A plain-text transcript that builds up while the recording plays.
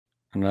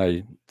And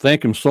I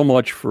thank him so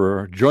much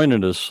for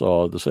joining us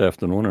this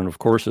afternoon, and of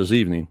course this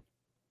evening,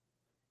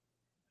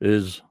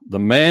 is the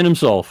man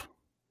himself,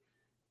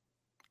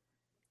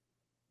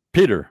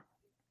 Peter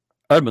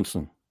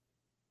Amundsen.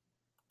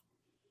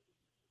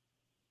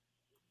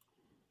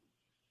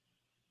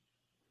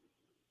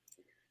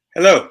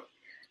 Hello.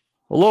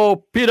 Hello,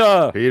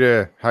 Peter.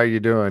 Peter, how you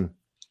doing?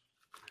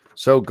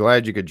 So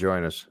glad you could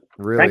join us.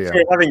 Really, Thanks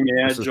for having me,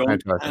 this is John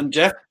fantastic. and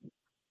Jeff.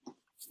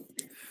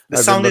 The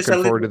I've sound been is a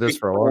looking forward to little this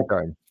for a long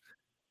time.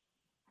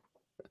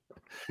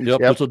 Yep,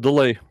 there's a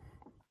delay.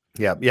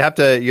 Yeah,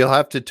 you'll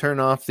have to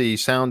turn off the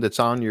sound that's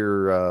on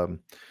your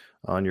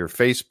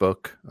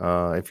Facebook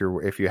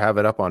if you have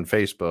it up on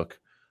Facebook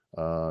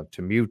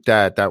to mute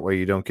that. That way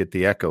you don't get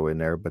the echo in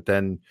there. But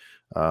then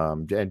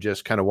and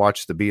just kind of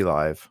watch the Be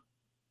Live.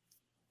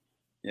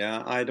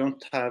 Yeah, I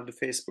don't have the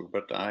Facebook,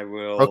 but I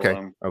will. Okay.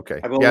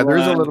 I will, Yeah,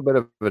 there's a little bit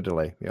of a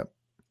delay. Yep.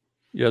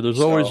 Yeah,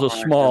 there's always a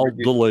small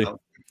delay.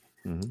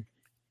 Mm-hmm.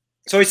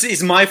 So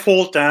it's my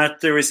fault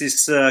that there is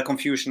this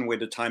confusion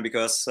with the time,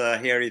 because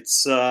here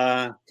it's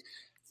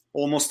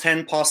almost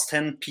 10 past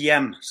 10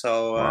 p.m.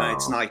 So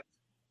it's night.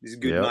 It's a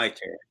good night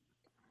here.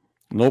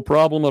 No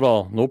problem at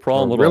all. No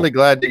problem at all. Really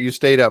glad that you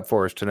stayed up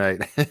for us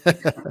tonight.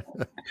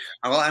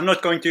 Well, I'm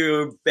not going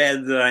to bed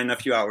in a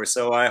few hours,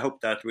 so I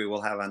hope that we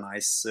will have a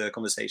nice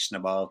conversation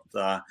about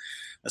a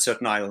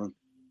certain island.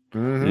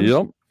 Mm-hmm.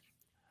 Yep.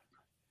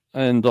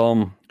 And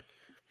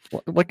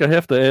like I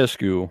have to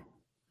ask you,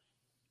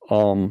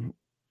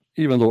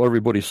 even though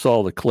everybody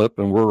saw the clip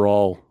and we're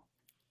all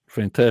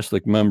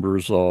fantastic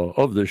members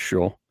of this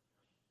show,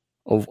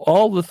 of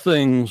all the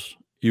things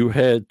you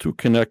had to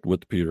connect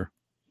with Peter,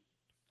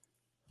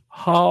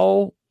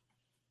 how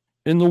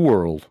in the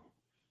world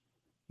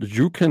did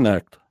you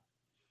connect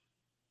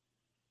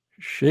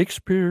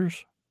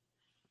Shakespeare's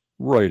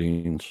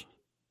writings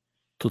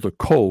to the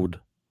code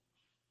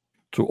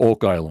to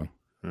Oak Island?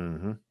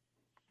 Mm-hmm.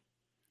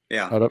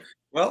 Yeah.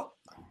 Well,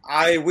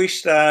 I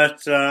wish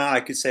that I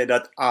could say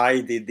that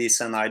I did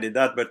this and I did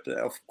that, but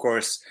of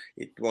course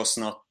it was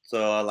not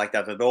like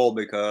that at all,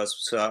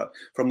 because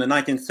from the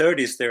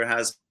 1930s there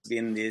has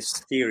been this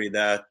theory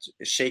that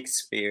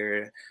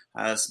Shakespeare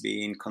has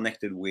been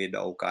connected with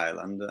Oak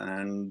Island,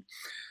 and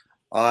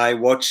I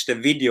watched a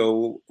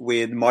video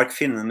with Mark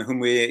Finnan, whom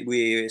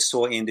we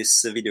saw in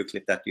this video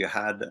clip that you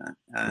had,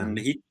 and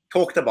he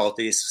talked about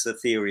this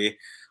theory,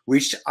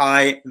 which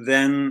I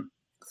then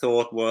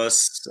thought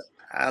was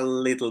a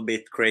little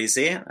bit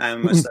crazy, I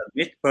must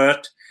admit.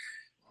 But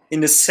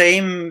in the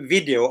same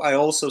video, I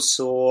also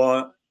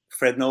saw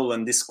Fred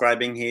Nolan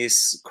describing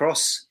his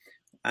cross,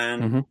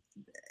 and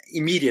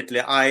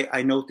immediately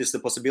I noticed the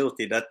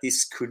possibility that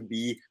this could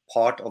be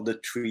part of the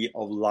Tree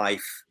of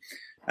Life.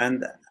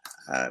 And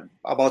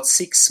about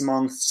 6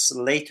 months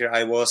later,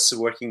 I was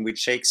working with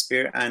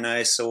Shakespeare, and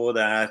I saw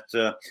that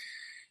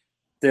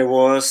there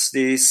was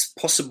this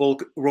possible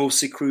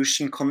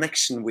Rosicrucian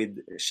connection with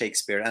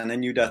Shakespeare, and I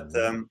knew that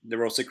the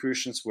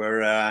Rosicrucians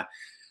were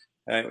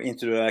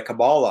into the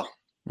Kabbalah.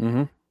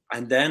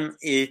 And then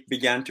it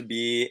began to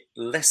be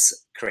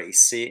less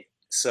crazy,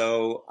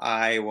 so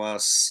I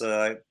was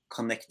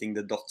connecting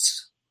the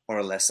dots, more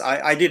or less.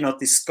 I did not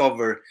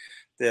discover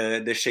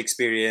the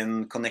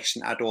Shakespearean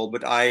connection at all,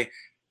 but I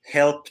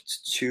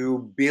helped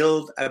to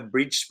build a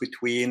bridge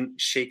between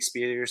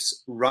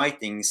Shakespeare's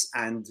writings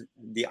and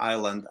the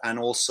island, and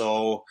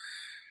also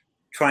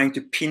trying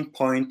to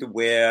pinpoint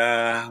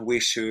where we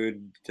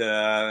should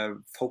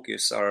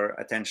focus our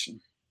attention.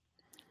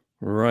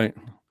 Right.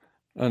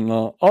 And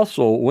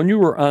also, when you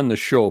were on the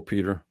show,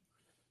 Peter,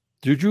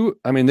 they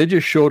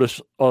just showed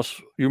us,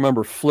 you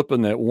remember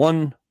flipping that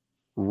one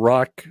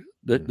rock,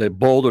 that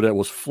boulder that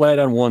was flat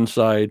on one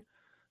side,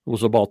 it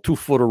was about 2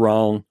 foot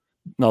around.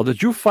 Now,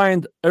 did you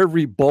find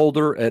every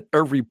boulder at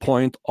every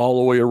point all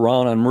the way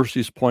around on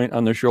Mercy's Point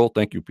on the show?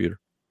 Thank you, Peter.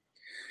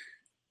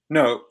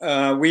 No,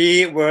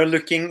 we were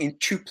looking in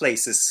 2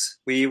 places.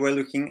 We were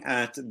looking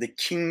at the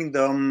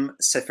Kingdom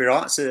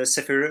Sephiroth. So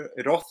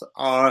Sephiroth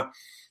are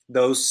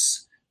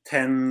those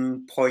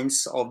 10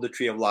 points of the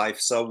Tree of Life.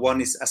 So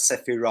one is a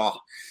Sephirah.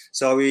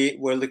 So we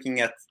were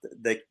looking at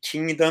the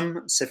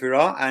Kingdom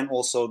Sephirah and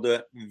also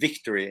the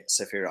Victory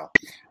Sephirah.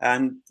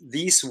 And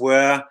these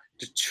were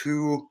the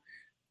 2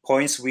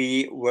 points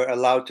we were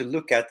allowed to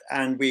look at,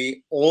 and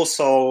we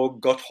also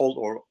got hold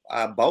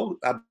of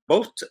a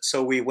boat.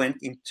 So we went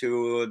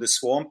into the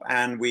swamp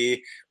and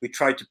we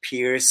tried to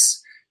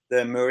pierce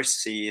the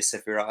Mercy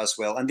Sephirah as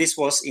well. And this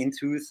was in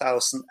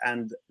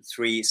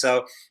 2003.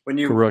 So when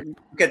you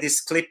look at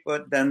this clip,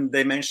 then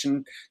they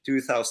mentioned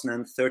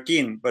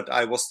 2013, but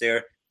I was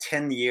there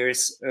 10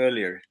 years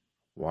earlier.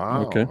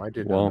 Wow. Okay. I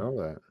did not know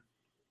that.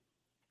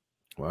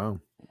 Wow.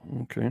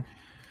 Okay.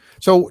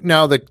 So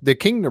now the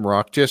Kingdom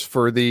Rock, just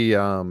for the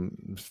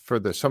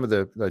some of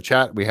the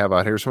chat we have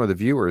out here, some of the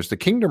viewers, the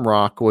Kingdom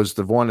Rock was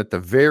the one at the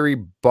very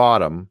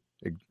bottom,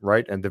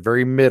 right, and the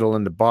very middle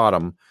and the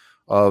bottom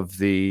of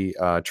the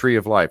Tree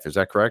of Life. Is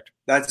that correct?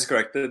 That is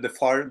correct.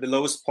 The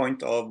lowest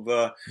point of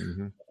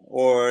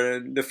or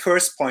the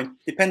first point,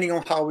 depending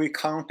on how we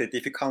count it,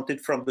 if you count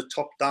it from the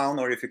top down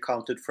or if you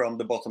count it from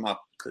the bottom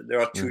up. There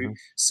are two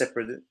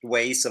separate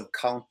ways of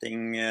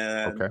counting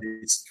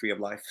this tree of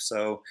life.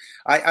 So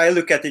I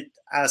look at it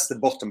as the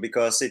bottom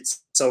because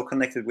it's so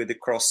connected with the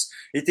cross.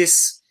 It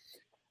is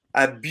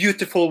a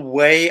beautiful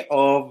way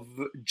of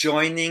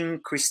joining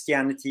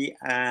Christianity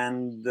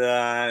and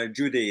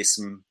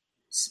Judaism,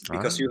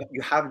 because you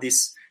have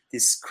this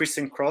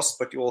Christian cross,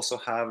 but you also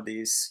have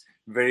this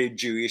very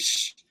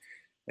Jewish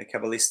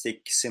Kabbalistic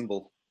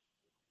symbol.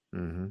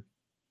 Mm-hmm.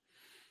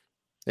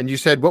 And you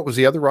said, what was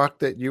the other rock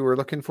that you were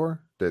looking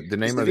for? The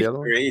name of the other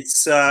one?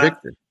 It's to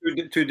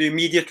the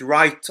immediate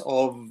right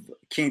of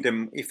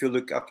Kingdom, if you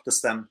look up the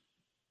stem.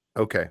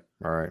 Okay,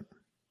 all right.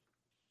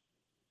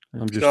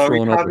 I'm just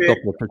throwing up a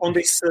couple of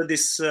pictures. On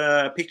this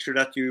picture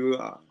that you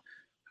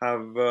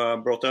have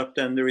brought up,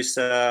 then there is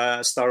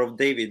a Star of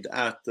David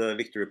at the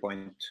Victory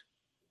Point.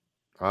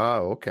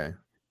 Oh, okay.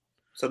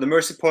 So the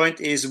Mercy Point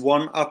is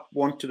one up,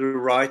 one to the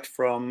right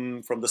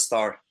from the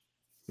star.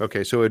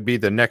 Okay, so it'd be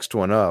the next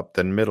one up,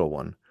 the middle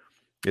one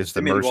is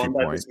the Mercy Point.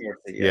 Mercy,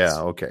 yes.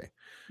 Yeah, okay.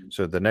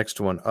 So the next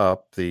one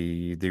up,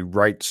 the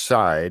right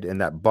side, and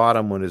that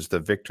bottom one is the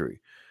Victory.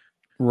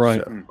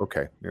 Right. So,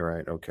 okay, you're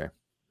right. Okay,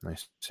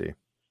 nice to see.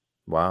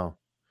 Wow.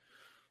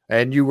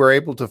 And you were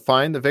able to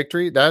find the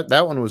Victory? That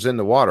one was in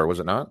the water, was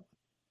it not?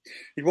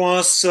 It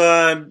was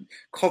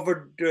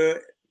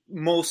covered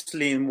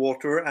mostly in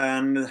water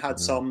and had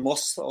some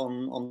moss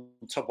on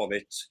top of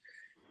it.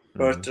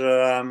 But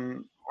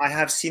I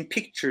have seen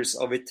pictures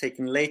of it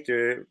taken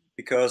later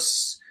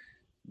because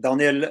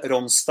Daniel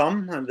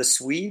Ronstam, the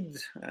Swede,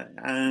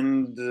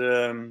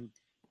 and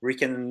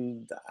Rick,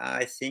 and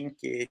I think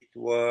it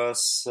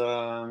was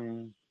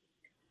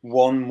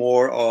one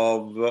more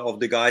of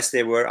the guys,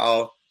 they were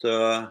out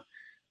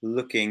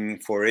looking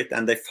for it,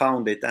 and they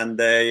found it, and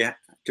they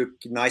took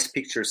nice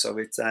pictures of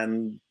it,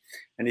 and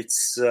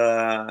it's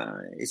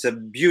a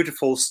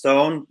beautiful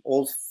stone,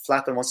 all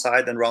flat on one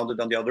side and rounded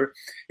on the other.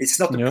 It's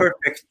not the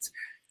perfect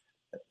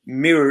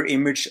mirror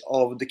image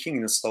of the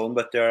Kingdom Stone,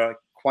 but they are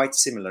quite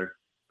similar.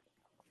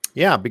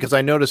 Yeah, because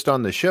I noticed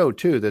on the show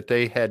too that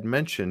they had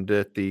mentioned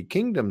that the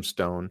Kingdom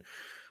Stone,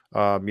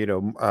 I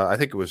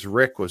think it was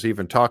Rick was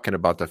even talking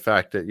about the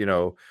fact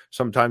that,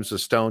 sometimes the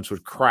stones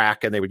would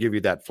crack and they would give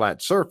you that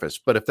flat surface.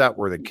 But if that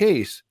were the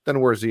case, then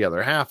where's the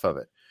other half of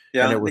it?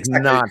 Yeah, and it was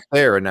not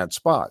there in that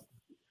spot.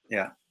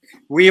 Yeah.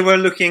 We were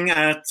looking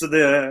at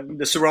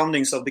the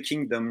surroundings of the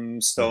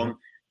Kingdom Stone,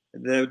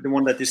 the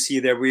one that you see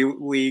there.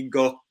 We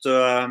got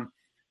a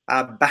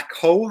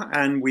backhoe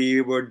and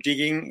we were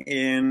digging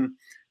in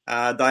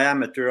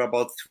diameter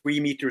about 3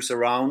 meters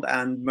around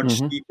and much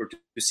deeper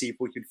to see if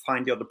we could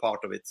find the other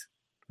part of it.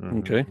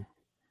 Okay.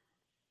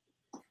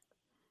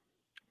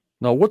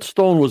 Now, what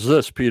stone was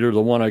this, Peter?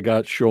 The one I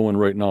got showing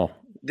right now.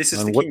 This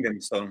is the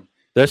Kingdom Stone.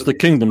 That's the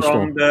Kingdom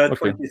Stone. From the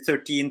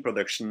 2013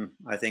 production,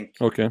 I think.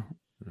 Okay.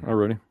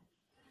 Alrighty.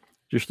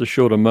 Just to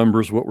show the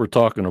members what we're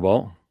talking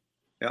about.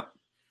 Yeah.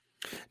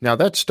 Now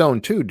that stone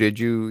too, did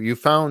you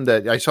found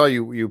that I saw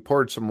you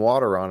poured some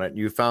water on it and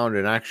you found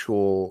an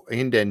actual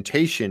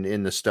indentation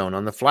in the stone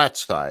on the flat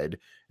side,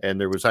 and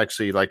there was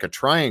actually like a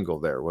triangle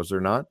there, was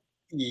there not?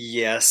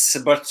 Yes,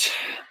 but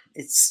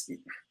it's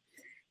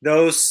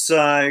those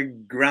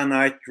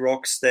granite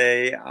rocks,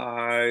 they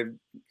are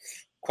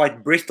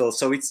quite brittle,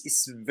 so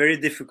it's very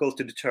difficult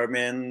to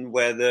determine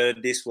whether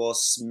this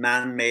was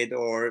man-made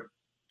or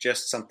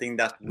just something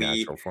that we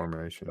natural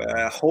formation.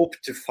 Hope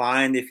to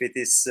find. If it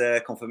is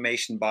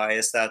confirmation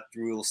bias that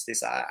rules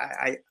this,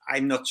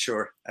 I'm not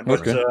sure.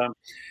 But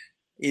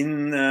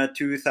in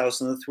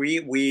 2003,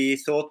 we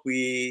thought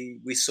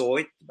we saw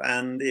it,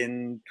 and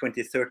in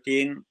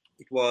 2013,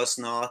 it was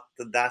not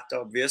that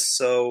obvious.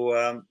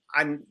 So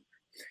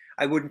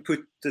I wouldn't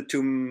put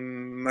too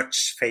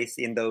much faith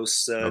in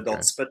those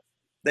dots, but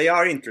they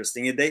are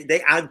interesting.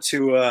 They add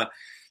to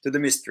the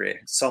mystery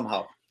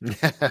somehow.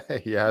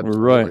 Yeah, absolutely.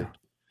 Right.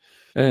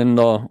 And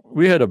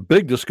we had a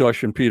big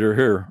discussion, Peter,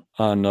 here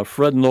on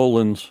Fred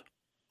Nolan's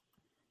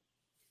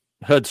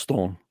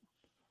headstone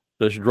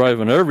that's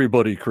driving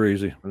everybody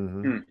crazy.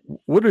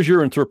 What is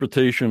your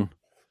interpretation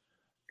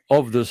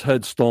of this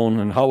headstone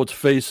and how it's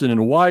facing,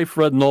 and why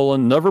Fred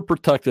Nolan never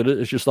protected it?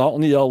 It's just out in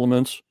the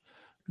elements,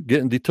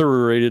 getting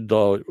deteriorated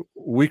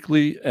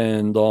weekly.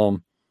 And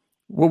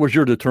what was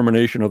your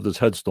determination of this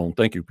headstone?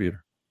 Thank you,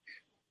 Peter.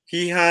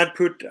 He had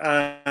put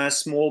a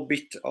small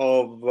bit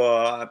of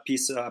a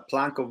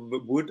plank of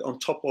wood on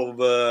top of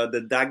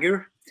the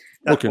dagger.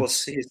 That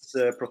was his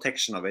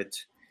protection of it.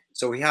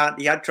 So he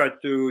had tried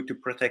to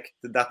protect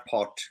that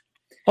part.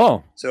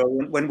 Oh. So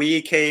when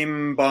we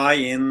came by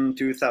in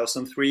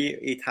 2003,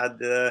 it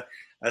had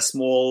a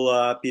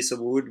small piece of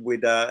wood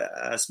with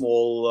a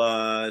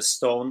small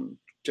stone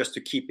just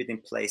to keep it in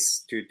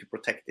place to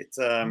protect it.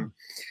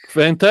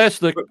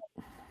 Fantastic.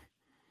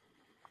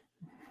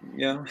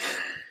 Yeah.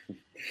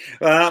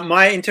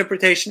 My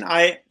interpretation,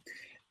 I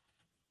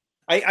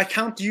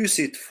can't use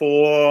it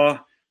for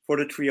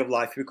the Tree of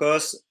Life,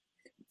 because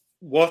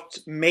what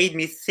made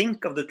me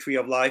think of the Tree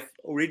of Life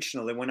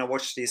originally when I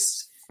watched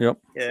this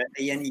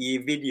A&E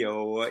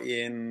video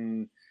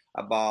in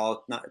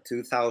about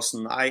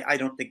 2000. I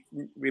don't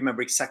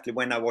remember exactly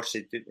when I watched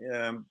it.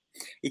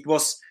 It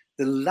was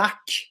the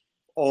lack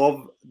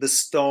of the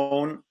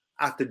stone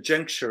at the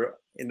juncture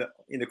in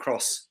the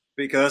cross,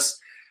 because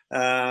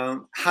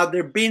had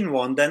there been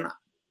one, then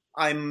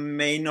I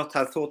may not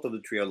have thought of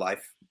the tree of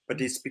life. But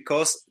it's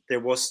because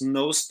there was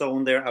no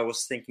stone there. I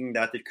was thinking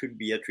that it could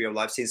be a tree of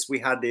life, since we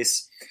had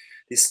this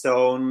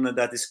stone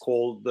that is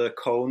called the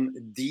cone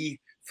D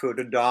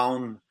further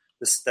down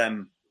the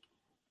stem.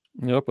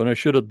 Yep, and I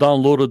should have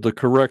downloaded the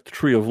correct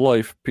tree of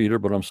life, Peter,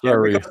 but I'm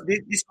sorry. Yeah,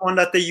 this one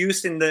that they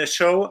used in the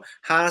show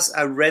has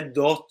a red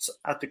dot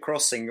at the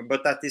crossing,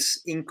 but that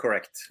is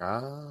incorrect.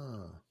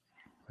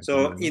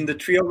 So in the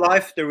tree of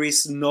life, there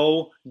is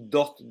no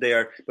dot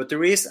there, but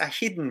there is a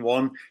hidden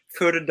one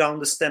further down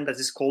the stem that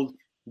is called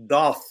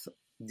Daath,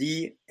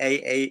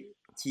 D-A-A-T-H,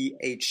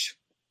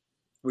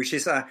 which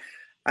is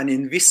an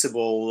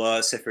invisible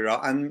Sephirah,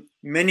 and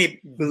many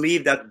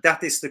believe that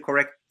is the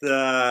correct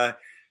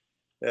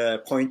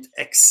point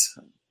X,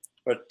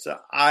 but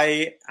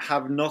I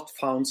have not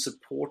found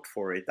support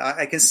for it.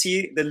 I can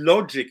see the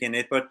logic in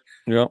it, but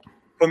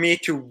for me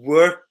to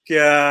work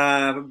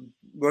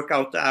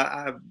out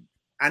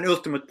an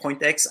ultimate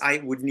point X, I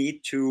would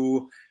need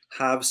to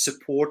have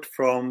support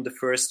from the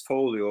first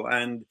folio,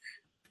 and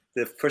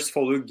the first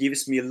folio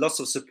gives me lots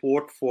of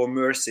support for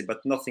mercy,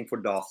 but nothing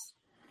for Daath.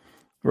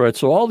 Right.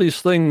 So all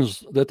these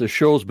things that the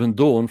show's been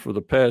doing for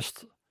the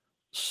past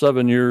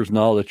 7 years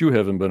now that you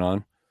haven't been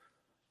on,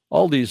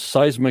 all these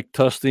seismic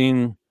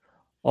testing,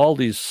 all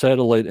these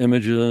satellite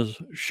images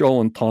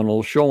showing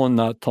tunnels, showing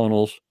not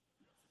tunnels.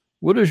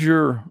 What is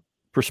your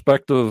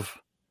perspective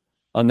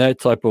on that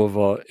type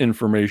of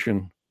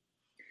information?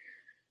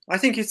 I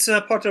think it's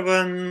a part of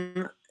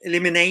an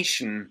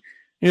elimination.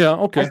 Yeah,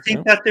 okay. I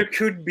think that there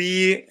could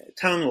be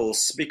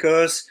tunnels,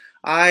 because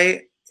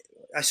I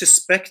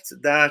suspect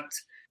that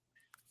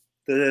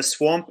the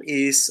swamp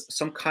is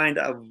some kind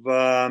of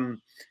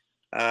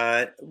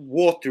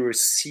water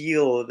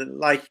seal,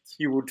 like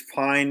you would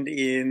find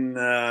in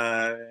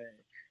a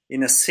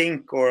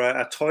sink or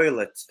a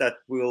toilet, that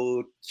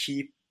will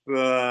keep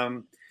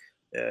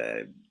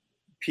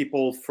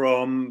people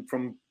from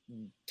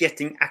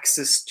getting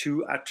access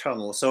to a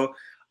tunnel. So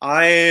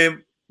I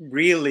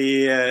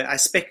really I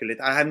speculate.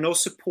 I have no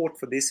support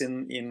for this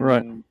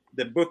in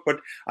the book,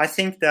 but I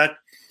think that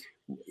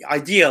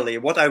ideally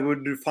what I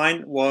would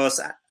find was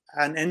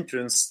an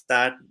entrance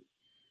that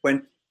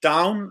went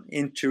down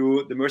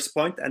into the Mercy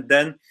Point and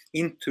then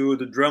into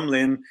the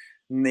drumlin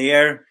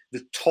near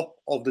the top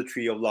of the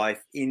Tree of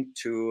Life,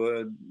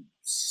 into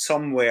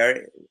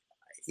somewhere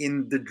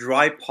in the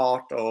dry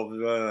part of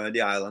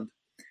the island.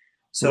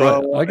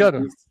 So I got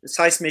it.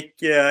 Seismic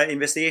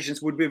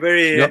investigations would be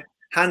very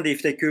handy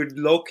if they could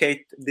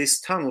locate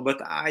this tunnel,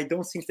 but I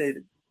don't think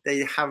they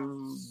have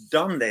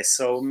done this.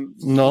 So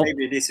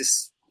maybe this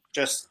is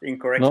just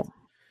incorrect. No.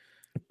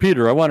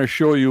 Peter, I want to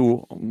show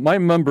you, my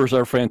members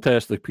are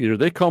fantastic, Peter.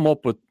 They come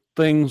up with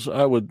things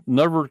I would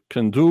never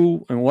can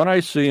do, and when I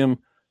see them,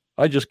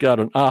 I just got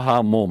an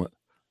aha moment.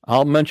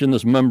 I'll mention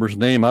this member's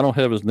name. I don't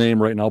have his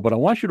name right now, but I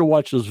want you to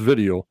watch this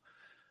video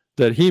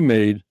that he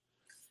made,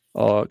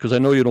 because I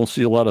know you don't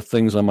see a lot of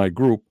things on my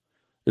group.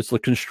 It's the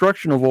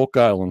construction of Oak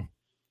Island,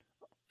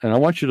 and I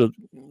want you to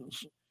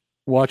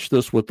watch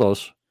this with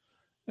us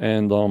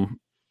and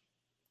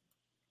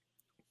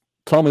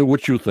tell me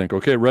what you think.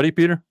 Okay, ready,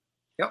 Peter?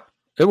 Yep.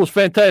 It was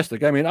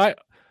fantastic. I mean, I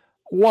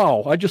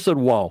just said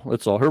wow.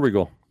 That's all. Here we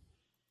go.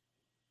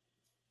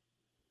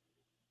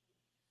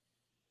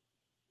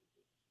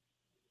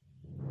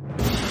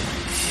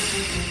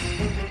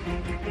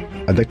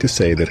 I'd like to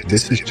say that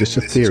this is just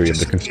a theory of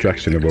the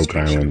construction of Oak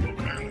Island,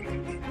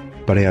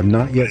 but I have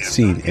not yet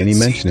seen any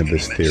mention of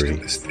this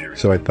theory,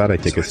 so I thought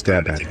I'd take a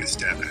stab at it.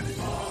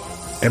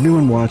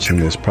 Everyone watching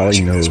this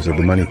probably knows of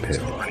the money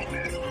pit.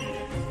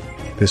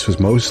 This was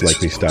most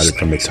likely started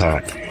from the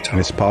top, and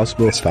it's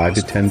possible 5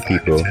 to 10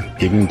 people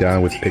digging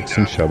down with picks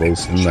and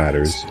shovels and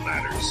ladders,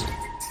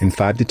 and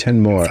 5 to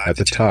 10 more at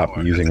the top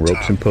using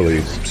ropes and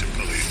pulleys,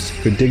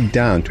 could dig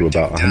down to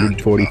about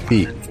 140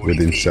 feet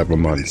within several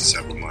months.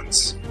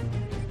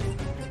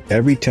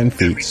 Every 10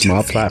 feet,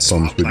 small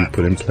platforms would be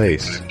put in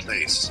place,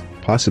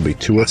 possibly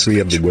 2 or 3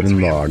 of the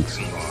wooden logs,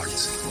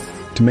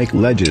 to make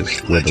ledges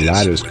where the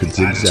ladders could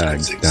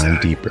zigzag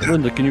down deeper.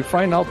 Linda, can you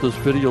find out this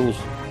video's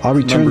I'll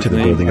return to the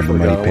building of the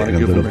money pit in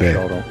a little bit,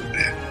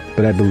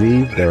 but I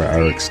believe there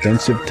are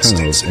extensive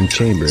tunnels and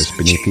chambers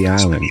beneath the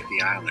island,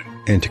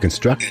 and to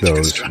construct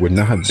those would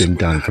not have been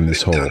done from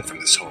this hole,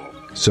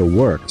 so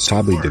work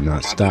probably did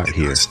not start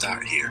here.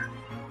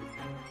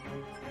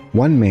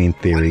 One main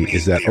theory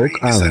is that Oak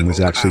Island was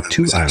actually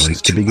 2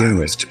 islands to begin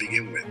with.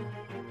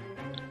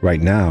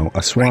 Right now,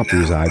 a swamp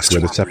resides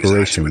where the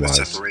separation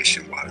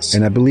was,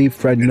 and I believe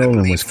Fred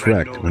Nolan was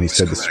correct when he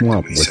said the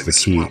swamp was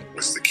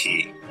the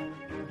key.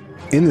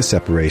 In the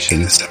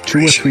separation,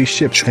 2 or 3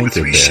 ships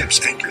anchored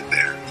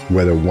there.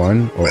 Whether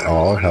one or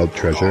all held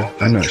treasure,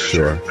 I'm not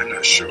sure,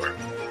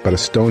 but a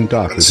stone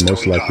dock was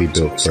most likely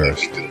built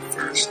first.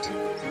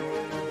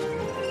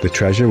 The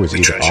treasure was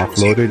either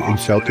offloaded and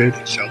sheltered,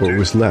 or it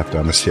was left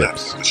on the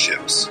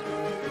ships.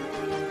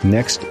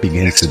 Next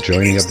begins the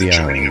joining of the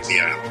islands.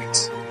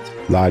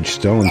 Large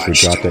stones were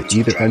dropped at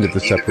either end of the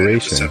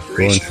separation,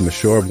 going from the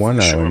shore of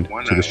one island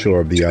to the shore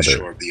of the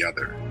other.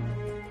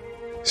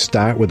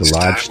 Start with a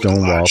large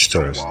stone wall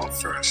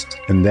first,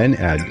 and then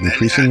add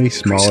increasingly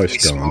smaller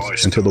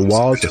stones until the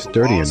walls are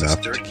sturdy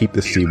enough to keep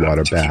the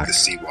seawater back.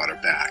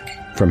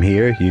 From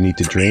here, you need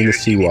to drain the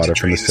seawater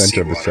from the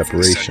center of the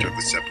separation.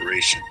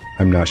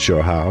 I'm not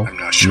sure how.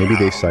 Maybe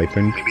they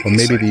siphoned, or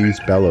maybe they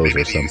used bellows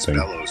or something.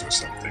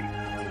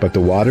 But the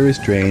water is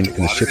drained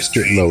and the ships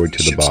get lowered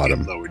to the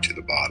bottom.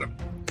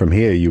 From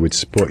here, you would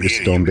support your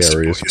stone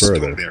barriers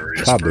further,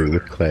 probably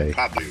with clay.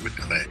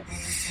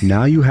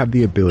 Now you have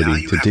the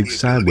ability to dig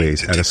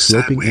sideways at a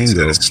sloping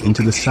angle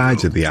into the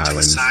sides of the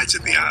islands.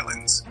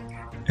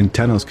 And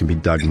tunnels can be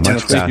dug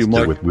much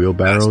faster with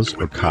wheelbarrows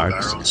or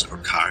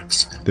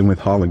carts than with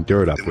hauling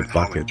dirt up with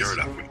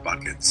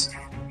buckets.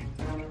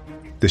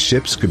 The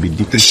ships could be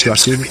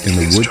deconstructed and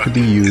the wood could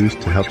be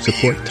used to help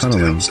support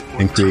tunneling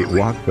and create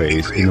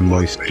walkways in the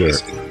moist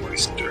dirt.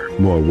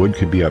 More wood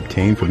could be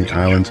obtained from the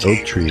island's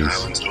oak trees.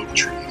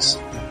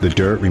 The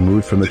dirt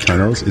removed from the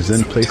tunnels is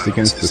then placed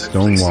against the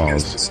stone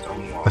walls,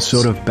 a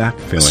sort of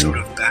backfilling.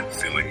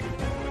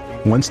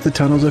 Once the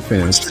tunnels are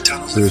finished,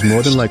 there is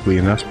more than likely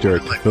enough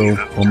dirt to fill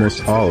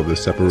almost all of the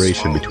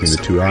separation between the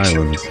two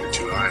islands.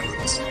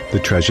 The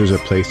treasures are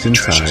placed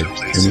inside,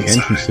 and the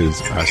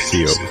entrances are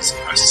sealed.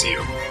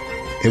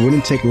 It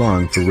wouldn't take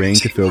long for rain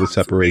to fill the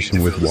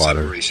separation with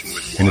water,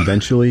 and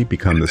eventually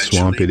become the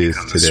swamp it is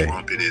today.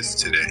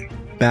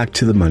 Back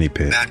to the money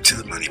pit.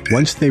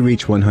 Once they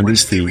reach 100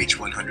 feet,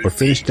 or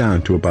finish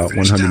down to about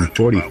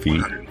 140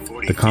 feet,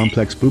 the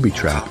complex booby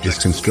trap is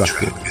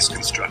constructed.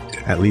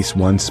 At least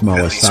one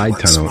smaller side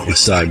tunnel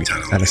is dug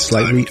at a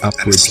slightly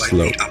upward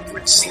slope.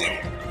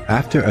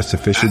 After a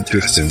sufficient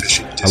distance,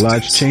 a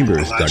large chamber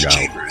is dug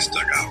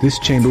out. This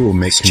chamber will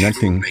make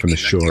connecting from the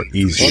shore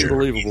easier.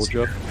 Unbelievable,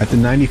 Jeff. At the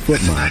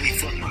 90-foot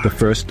mark, the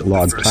first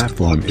log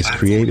platform is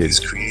created,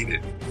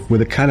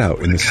 with a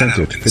cutout in the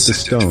center to fit the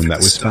stone that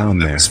was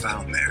found there.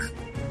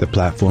 The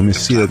platform is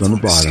sealed on the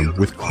bottom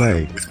with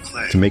clay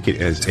to make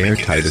it as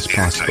airtight as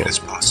possible.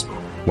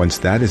 Once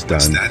that is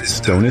done,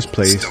 stone is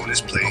placed,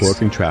 the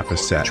corking trap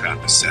is set.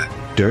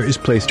 Dirt is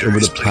placed over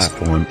the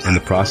platform, and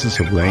the process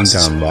of laying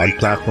down log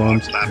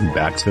platforms and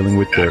backfilling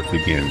with dirt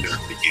begins,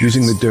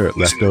 using the dirt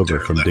left over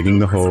from digging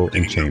the hole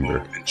and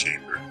chamber.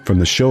 From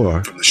the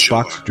shore,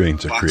 box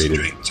drains are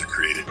created.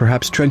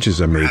 Perhaps trenches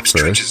are made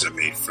first,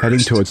 heading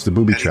towards the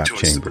booby trap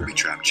chamber.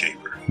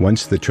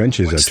 Once the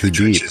trenches are too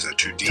deep,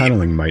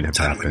 tunneling might have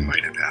happened.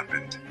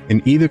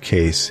 In either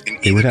case,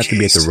 they would have to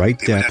be at the right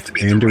depth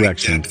and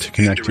direction to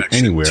connect to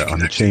anywhere on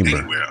the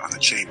chamber.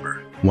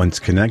 Once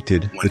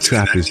connected, the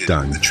trap is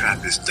done.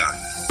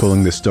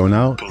 Pulling the stone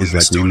out is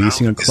like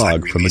releasing a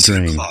clog from a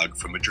drain.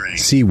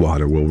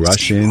 Seawater will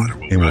rush in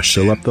and will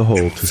fill up the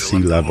hole to sea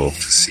level.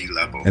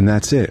 And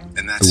that's it.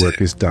 The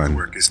work is done.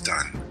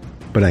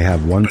 But I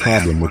have one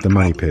problem with the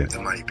money pit.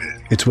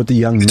 It's what the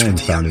young men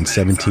found in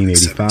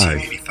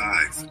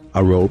 1785.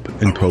 A rope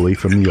and pulley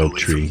from the oak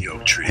tree,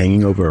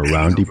 hanging over a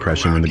round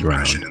depression in the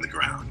ground.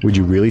 Would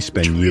you really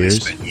spend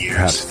years,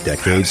 perhaps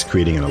decades,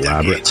 creating an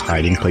elaborate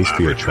hiding place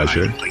for your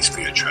treasure,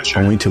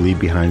 only to leave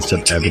behind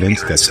some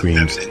evidence that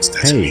screams,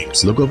 "Hey,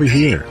 look over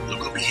here"?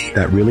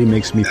 That really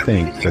makes me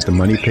think that the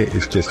money pit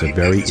is just a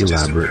very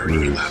elaborate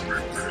ruse.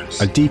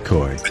 A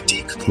decoy,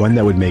 one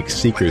that would make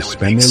seekers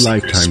spend their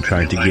lifetime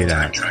trying to get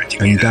at,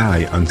 and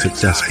die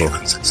unsuccessful.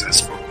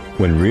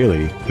 When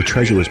really, the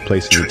treasure was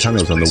placed in the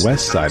tunnels on the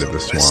west side of the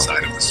swamp,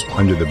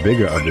 under the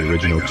bigger of the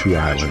original two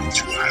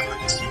islands.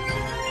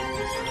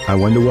 I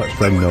wonder what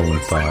Fred Nolan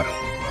thought,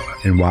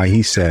 and why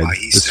he said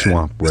the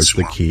swamp was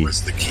the key.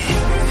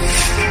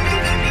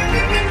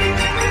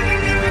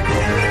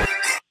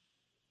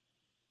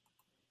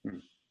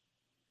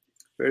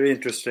 Very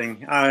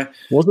interesting. I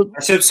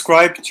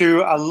subscribe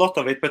to a lot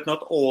of it, but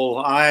not all.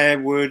 I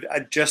would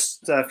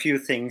adjust a few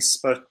things,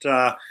 but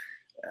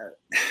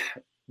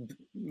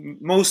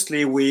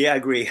mostly we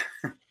agree.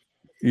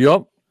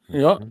 Yep.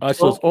 I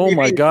says, oh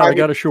my God, I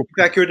got to show.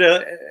 If I could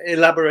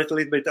elaborate a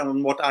little bit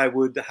on what I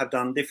would have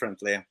done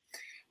differently.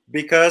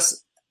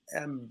 Because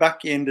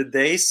back in the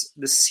days,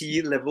 the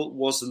sea level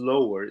was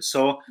lower.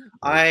 So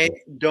I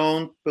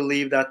don't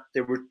believe that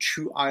there were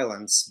two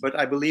islands, but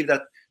I believe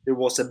that there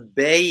was a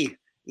bay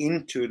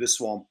into the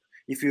swamp.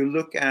 If you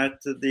look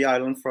at the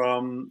island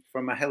from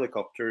a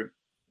helicopter,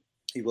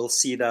 you will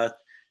see that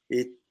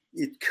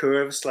it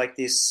curves like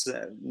this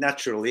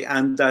naturally,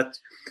 and that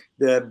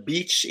the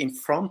beach in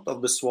front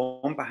of the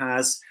swamp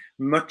has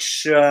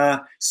much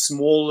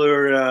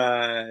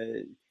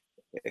smaller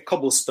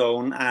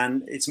cobblestone,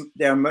 and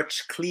they are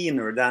much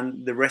cleaner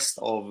than the rest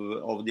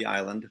of the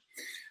island.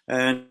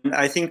 And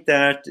I think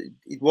that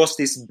it was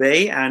this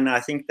bay, and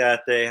I think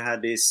that they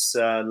had this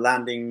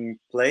landing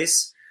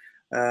place.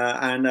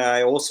 And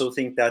I also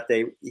think that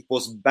it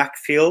was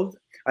backfilled.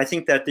 I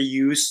think that they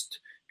used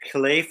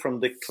clay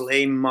from the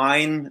clay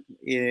mine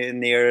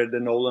near the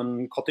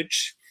Nolan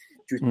cottage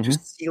to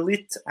seal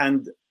it,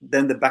 and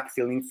then the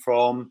backfilling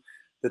from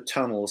the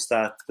tunnels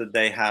that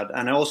they had.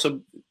 And I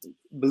also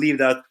believe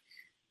that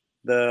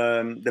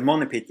the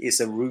money pit is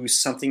a ruse,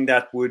 something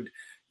that would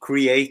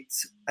create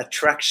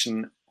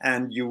attraction,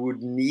 and you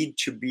would need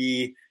to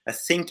be a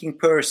thinking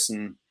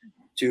person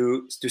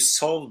to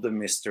solve the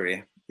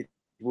mystery. It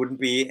wouldn't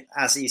be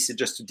as easy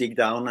just to dig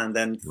down and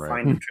then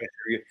find the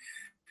treasure.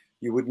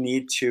 You would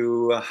need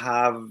to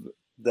have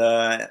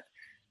the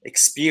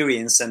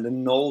experience and the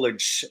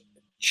knowledge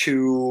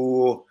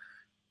to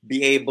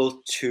be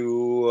able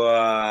to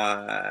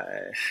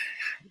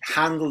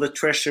handle the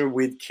treasure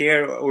with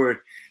care,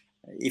 or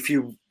if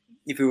you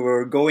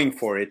were going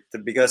for it,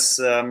 because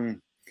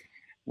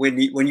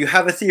when you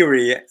have a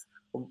theory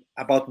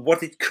about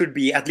what it could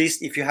be, at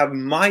least if you have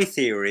my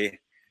theory,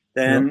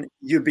 then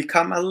you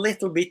become a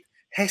little bit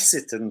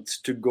hesitant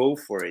to go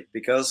for it,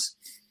 because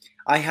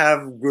I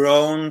have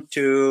grown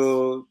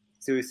to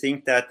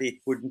think that it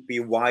wouldn't be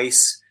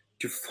wise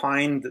to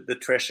find the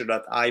treasure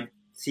that I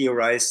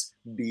theorize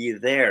be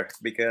there,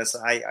 because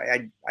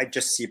I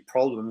just see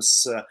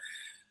problems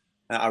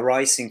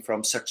arising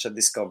from such a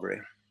discovery.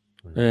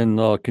 And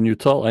can you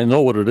tell? I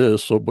know what it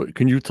is, but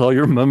can you tell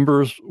your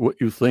members what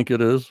you think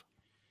it is?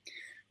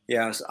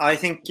 Yes, I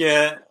think,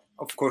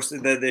 of course,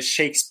 the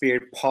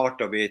Shakespeare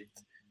part of it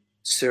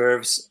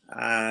serves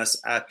as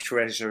a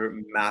treasure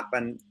map,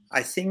 and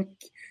I think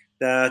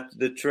that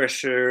the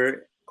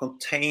treasure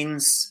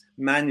contains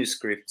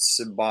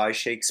manuscripts by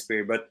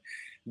Shakespeare, but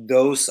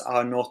those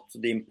are not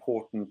the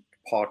important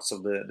parts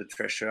of the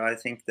treasure. I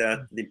think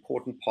that the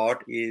important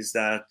part is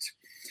that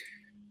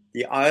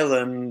the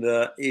island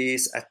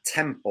is a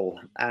temple,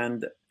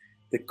 and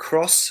the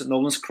cross,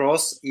 Nolan's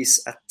cross,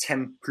 is a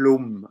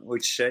templum,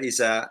 which is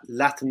a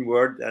Latin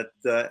word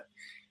that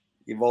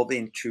evolved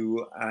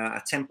into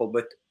a temple.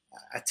 But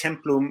a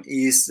templum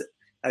is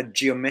a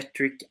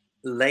geometric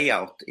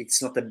layout.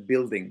 It's not a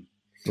building.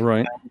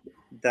 Right.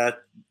 And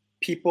that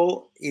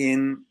people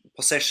in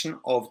possession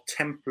of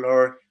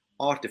Templar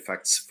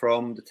artifacts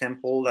from the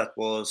temple that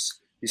was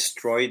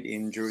destroyed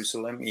in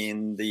Jerusalem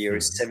in the year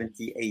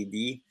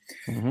 70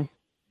 AD,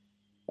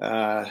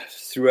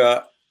 through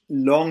a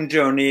long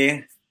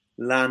journey,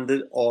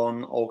 landed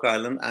on Oak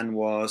Island and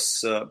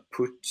was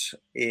put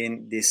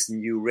in this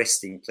new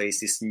resting place,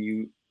 this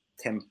new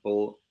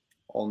temple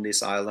on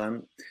this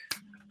island.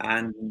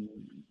 And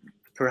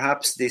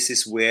perhaps this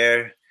is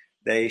where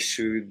they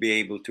should be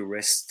able to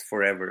rest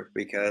forever,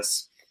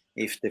 because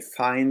if they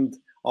find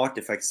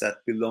artifacts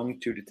that belong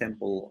to the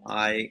temple,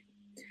 I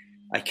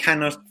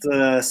cannot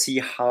see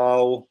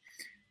how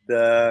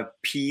the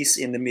peace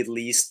in the Middle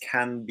East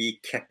can be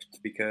kept,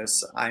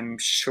 because I'm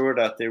sure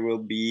that there will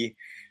be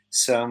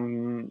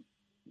some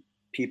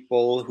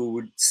people who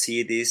would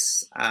see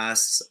this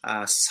as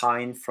a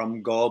sign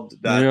from God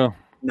that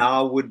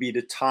now would be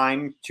the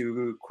time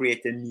to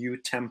create a new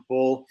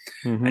temple.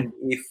 And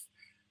if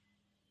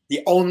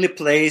the only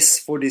place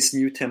for this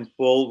new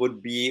temple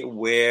would be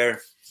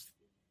where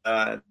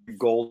the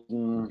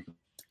golden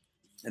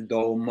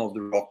dome of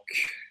the rock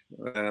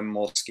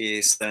mosque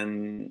is,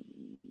 then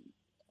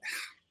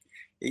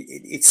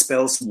it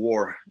spells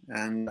war.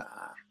 And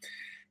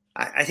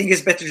I think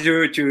it's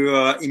better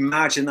to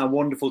imagine a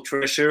wonderful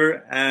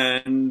treasure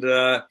and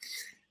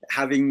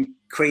having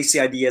crazy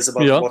ideas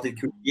about what it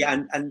could be,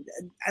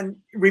 and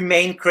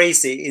remain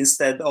crazy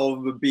instead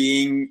of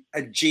being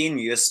a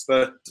genius,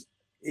 but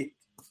it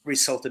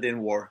resulted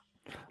in war.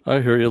 I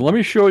hear you. Let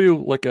me show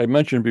you, like I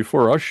mentioned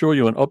before, I'll show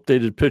you an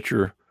updated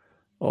picture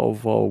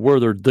of where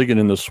they're digging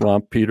in the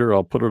swamp, Peter.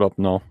 I'll put it up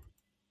now.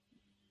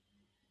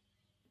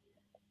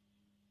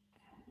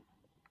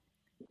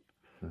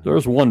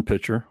 There's one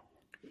picture.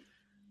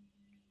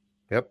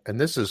 Yep, and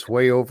this is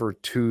way over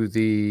to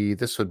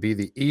this would be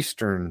the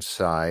eastern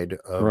side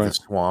of the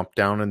swamp,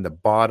 down in the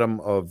bottom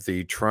of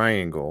the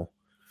triangle,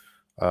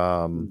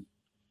 well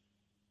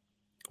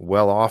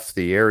off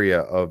the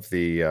area of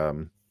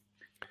the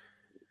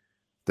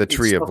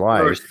Tree of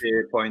Life.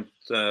 Point,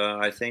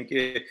 I think,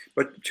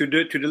 but to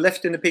the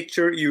left in the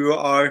picture, you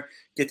are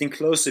getting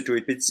closer to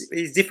it.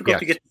 It's difficult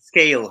to get the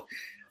scale.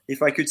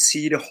 If I could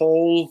see the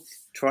whole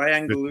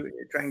triangle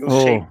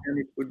shape, then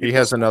it would be. He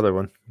has another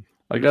one.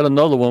 I got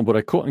another one, but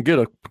I couldn't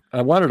get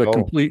I wanted a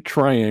complete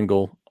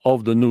triangle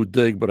of the new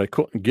dig, but I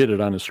couldn't get it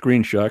on a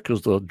screenshot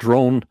because the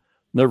drone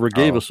never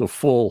gave us a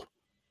full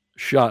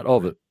shot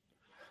of it.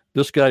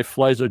 This guy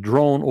flies a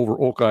drone over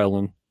Oak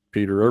Island,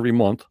 Peter, every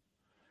month.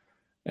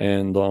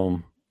 And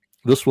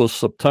this was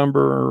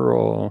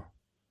September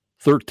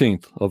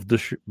 13th of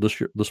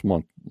this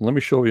month. Let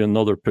me show you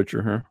another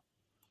picture here.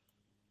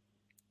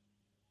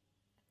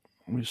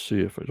 Let me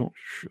see if I don't.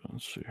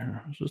 Let's see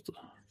here. Is this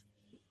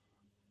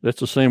that's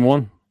the same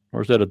one,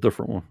 or is that a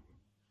different one?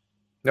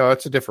 No,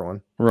 it's a different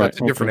one. Right. That's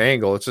a different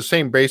angle. It's the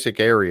same basic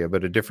area,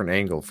 but a different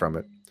angle from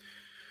it.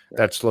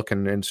 That's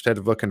looking, instead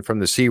of looking from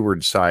the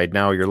seaward side,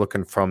 now you're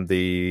looking from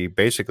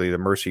basically the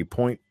Mercy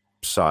Point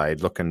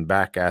side, looking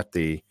back at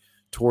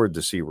toward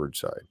the seaward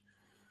side.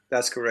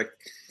 That's correct.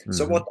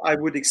 So what I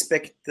would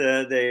expect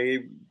they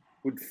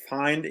would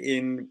find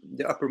in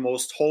the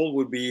uppermost hole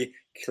would be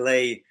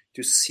clay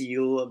to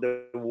seal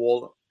the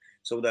wall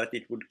so that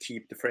it would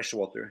keep the fresh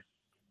water.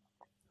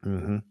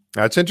 Mm-hmm.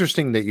 Now, it's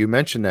interesting that you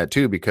mentioned that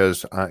too,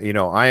 because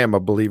I am a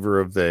believer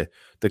of the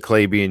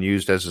clay being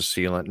used as a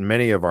sealant, and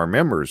many of our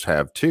members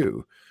have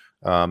too.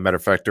 Matter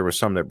of fact, there was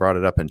some that brought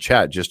it up in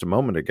chat just a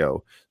moment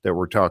ago that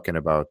we're talking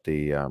about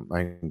the.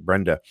 I think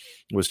Brenda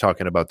was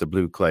talking about the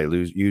blue clay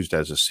used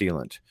as a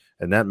sealant,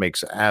 and that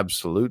makes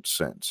absolute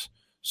sense.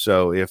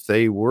 So if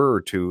they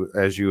were to,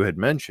 as you had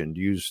mentioned,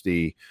 use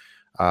the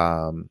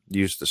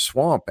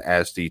swamp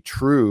as the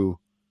true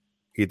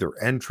either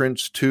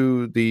entrance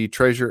to the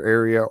treasure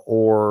area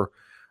or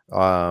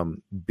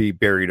be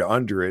buried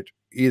under it,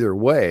 either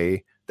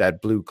way,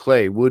 that blue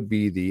clay would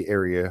be the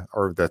area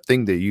or the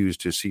thing they use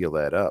to seal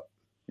that up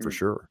for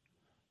sure.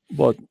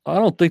 But I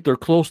don't think they're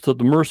close to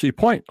the Mercy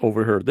Point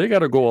over here. They got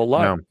to go a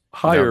lot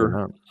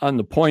higher on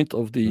the point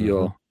of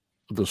the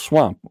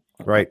swamp.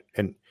 Right.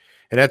 And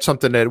that's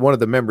something that one of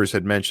the members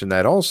had mentioned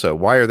that also.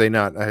 Why are they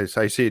not?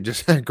 I see it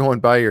just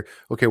going by here.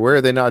 Okay, where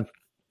are they not?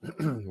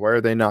 Why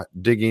are they not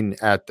digging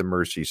at the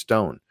Mercy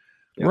Stone?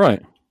 Yeah.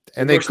 Right.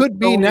 And they could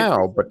be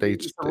now, but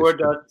it's a word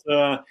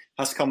that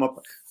has come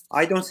up.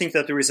 I don't think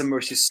that there is a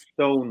Mercy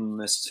Stone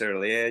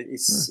necessarily.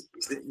 It's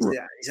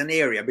an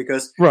area,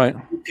 because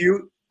if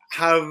you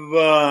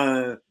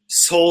have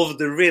solved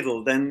the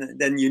riddle,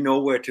 then you know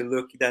where to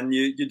look. Then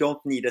you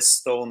don't need a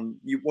stone.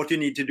 What you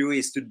need to do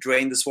is to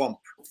drain the swamp.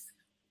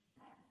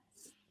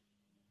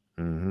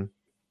 Mm-hmm.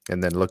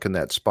 And then look in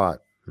that spot.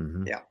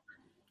 Mm-hmm. Yeah.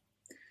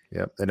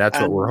 Yep, and that's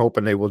what we're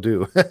hoping they will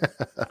do.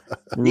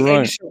 The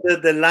edge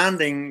of the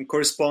landing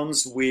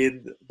corresponds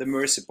with the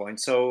Mercy Point,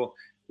 so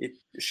it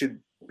should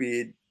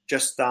be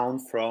just down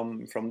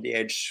from the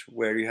edge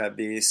where you have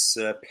this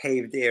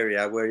paved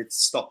area where it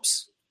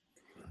stops.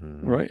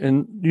 Right,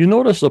 and you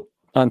notice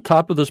on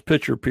top of this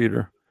picture,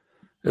 Peter,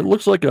 it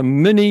looks like a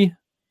mini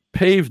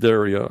paved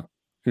area.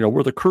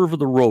 Where the curve of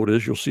the road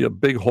is, you'll see a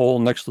big hole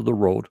next to the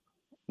road,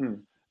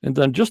 and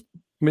then just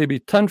maybe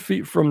 10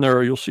 feet from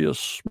there, you'll see a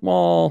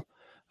small,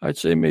 I'd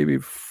say maybe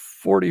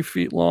 40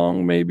 feet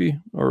long, maybe,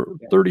 or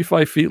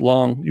 35 feet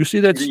long. You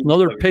see that's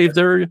another paved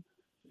area?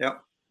 Yeah.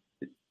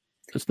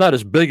 It's not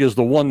as big as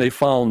the one they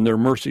found near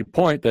Mercy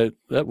Point. That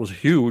was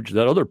huge,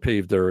 that other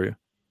paved area.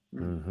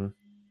 Mm-hmm.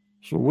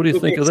 So what do you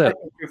think of that?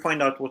 To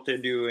find out what they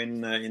do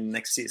in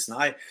next season.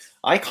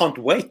 I can't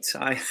wait.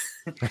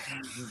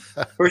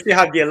 First you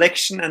have the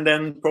election, and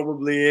then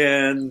probably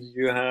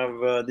you have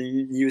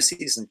the new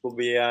season. It will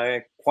be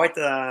quite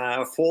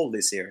a fall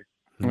this year.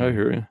 I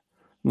hear you.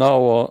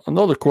 Now,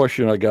 another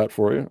question I got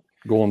for you,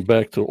 going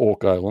back to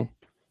Oak Island,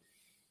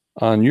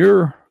 on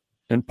your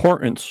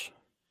importance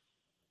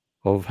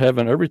of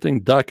having everything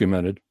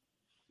documented,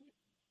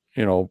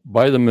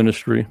 by the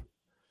ministry,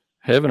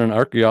 having an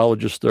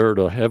archaeologist there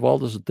to have all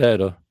this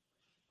data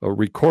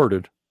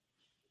recorded,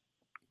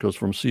 because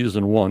from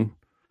season 1,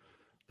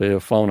 they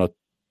have found a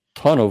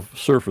ton of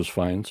surface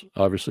finds,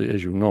 obviously,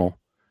 as you know,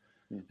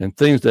 and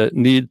things that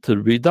need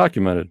to be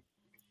documented.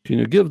 Can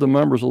you give the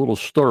members a little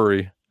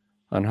story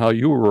on how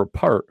you were a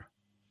part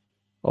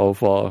of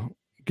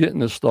getting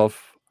this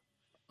stuff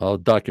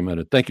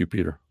documented? Thank you,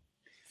 Peter.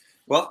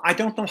 Well, I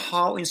don't know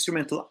how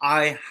instrumental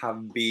I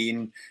have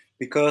been,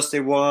 because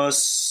there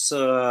was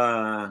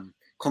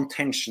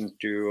contention,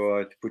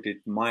 to put it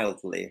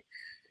mildly.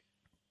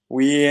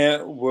 We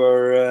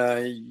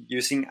were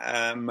using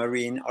a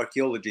marine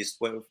archaeologist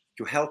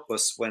to help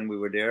us when we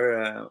were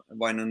there,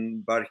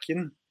 Weinan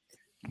Barkin,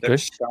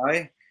 Dutch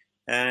guy.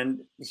 And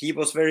he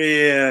was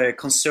very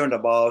concerned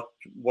about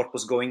what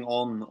was going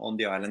on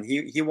the island.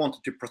 He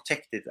wanted to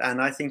protect it.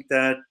 And I think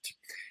that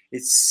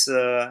it's,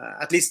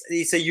 at least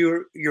it's a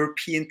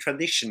European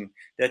tradition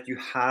that you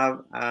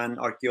have an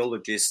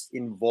archaeologist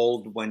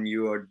involved when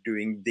you are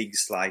doing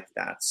digs like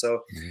that.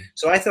 So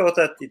I thought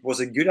that it was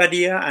a good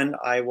idea. And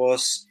I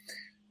was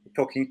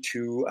talking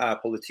to a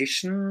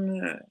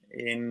politician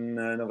in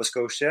Nova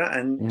Scotia,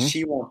 and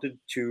she wanted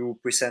to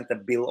present a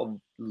bill of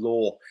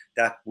law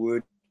that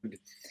would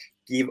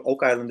give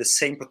Oak Island the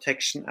same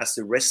protection as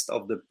the rest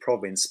of the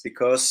province,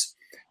 because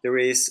there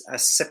is a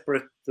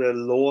separate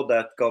law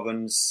that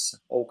governs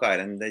Oak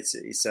Island.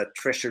 It's a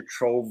treasure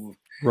trove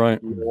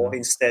law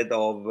instead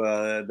of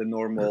the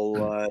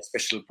normal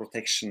special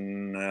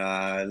protection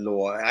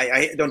law.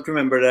 I don't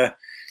remember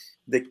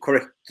the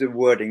correct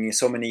wording.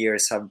 So many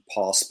years have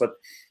passed,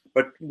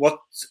 but what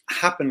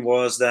happened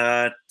was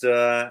that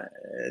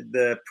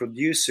the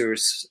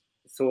producers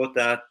thought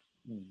that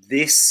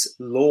this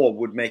law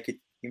would make it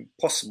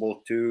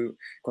impossible to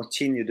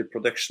continue the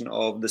production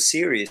of the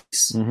series.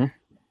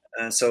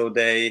 And so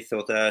they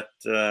thought that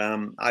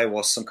I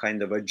was some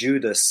kind of a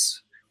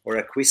Judas or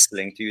a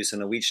Quisling, to use a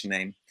Norwegian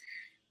name.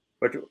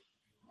 But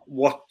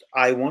what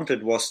I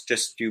wanted was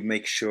just to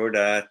make sure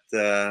that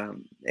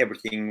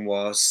everything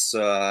was,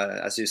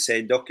 as you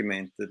say,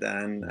 documented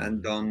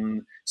and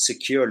done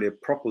securely,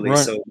 properly,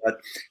 so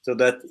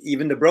that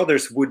even the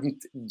brothers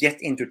wouldn't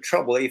get into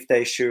trouble if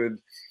they should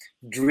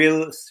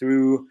drill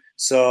through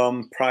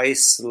some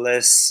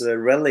priceless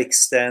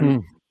relics.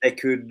 Then they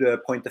could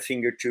point the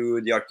finger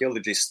to the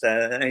archaeologist.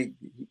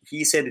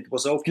 He said it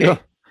was okay. Yeah.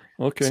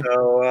 Okay.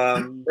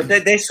 So,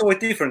 but they saw it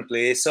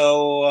differently.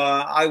 So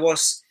I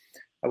was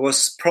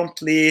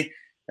promptly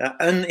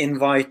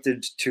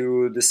uninvited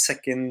to the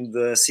second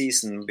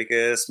season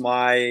because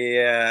my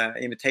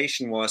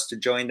invitation was to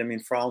join them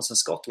in France and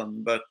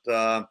Scotland. But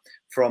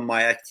from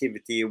my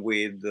activity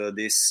with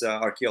this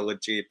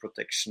archaeology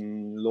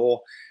protection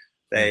law,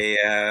 they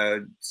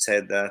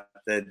said that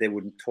they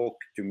wouldn't talk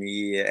to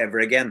me ever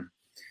again.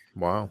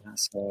 Wow.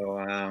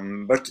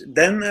 So, but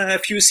then a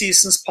few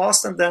seasons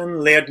passed, and then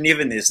Laird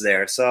Niven is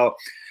there. So,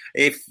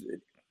 if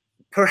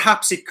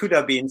perhaps it could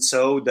have been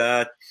so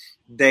that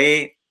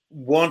they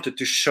wanted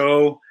to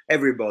show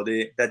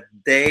everybody that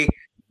they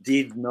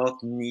did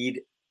not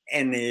need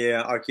any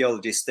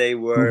archaeologists. They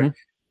were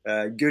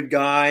good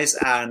guys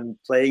and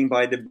playing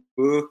by the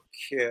book.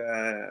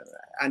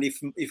 And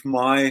if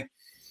my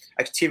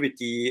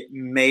activity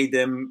made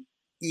them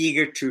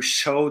eager to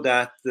show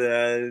that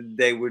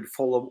they would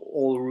follow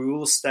all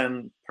rules,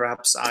 then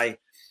perhaps I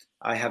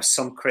have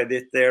some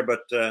credit there.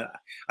 But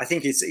I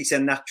think it's a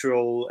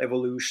natural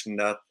evolution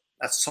that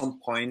at some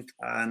point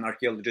an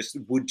archaeologist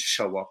would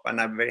show up, and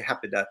I'm very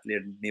happy that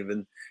Laird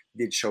Niven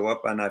did show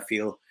up, and I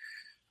feel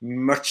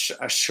much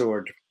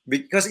assured,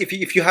 because if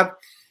you have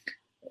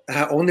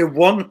only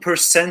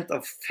 1%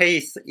 of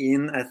faith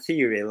in a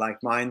theory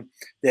like mine,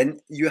 then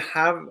you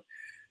have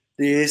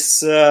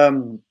this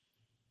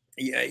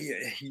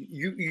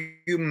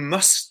you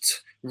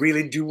must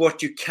really do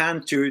what you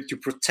can to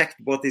protect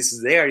what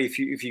is there. If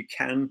you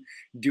can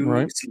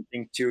do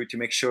something to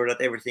make sure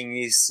that everything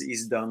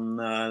is done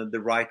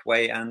the right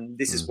way, and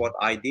this is what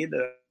I did,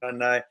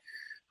 and I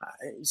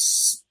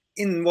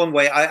in one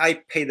way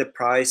I pay the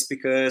price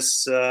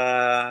because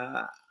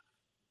I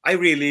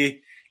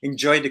really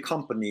enjoy the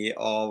company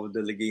of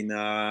the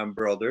Legina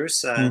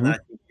brothers, and I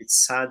think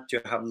it's sad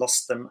to have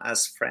lost them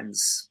as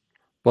friends.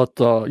 But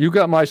you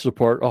got my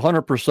support,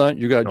 100%.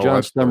 You got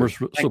John Stemmer's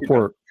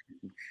support.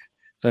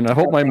 And I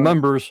hope my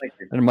members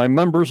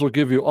will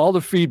give you all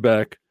the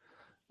feedback.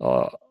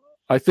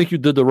 I think you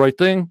did the right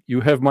thing.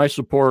 You have my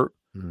support.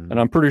 And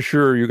I'm pretty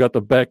sure you got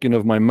the backing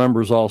of my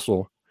members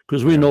also,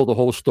 because we know the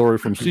whole story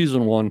from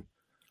season 1.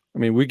 I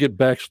mean, we get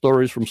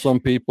backstories from some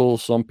people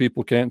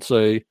can't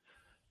say,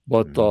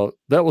 but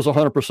that was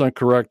 100%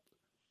 correct,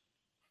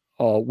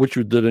 what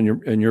you did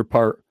in your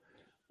part.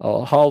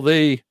 How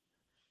they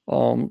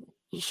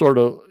sort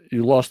of,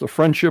 you lost a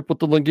friendship with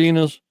the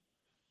Leginas.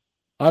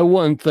 I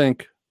wouldn't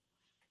think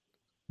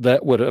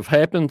that would have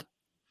happened,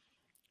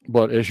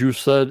 but as you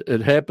said,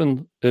 it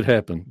happened.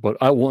 But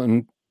I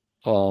wouldn't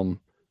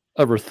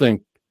ever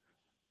think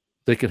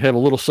they could have a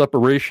little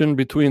separation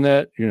between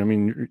that. You know, I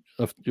mean,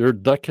 if you're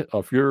doing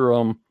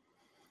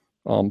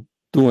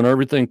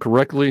everything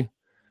correctly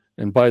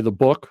and by the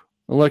book,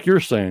 and like you're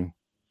saying,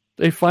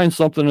 they find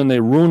something and they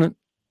ruin it.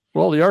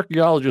 Well, the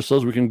archaeologist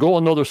says we can go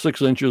another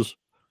 6 inches,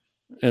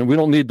 and we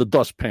don't need the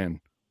dustpan.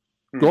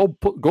 Go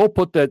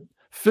put that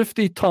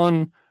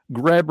 50-ton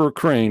grabber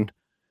crane.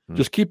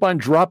 Just keep on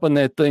dropping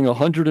that thing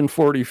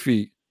 140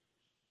 feet.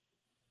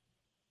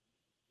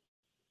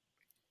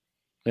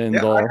 And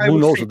who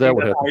knows if that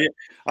would happen.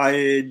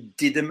 I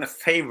did them a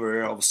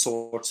favor of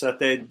sorts that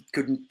they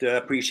couldn't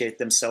appreciate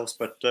themselves,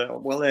 but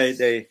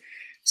they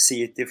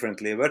see it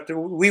differently. But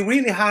we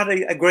really had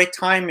a great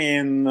time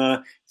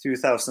in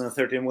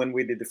 2013 when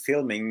we did the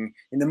filming.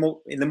 In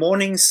the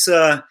mornings,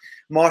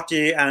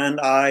 Marty and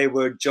I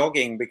were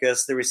jogging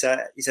because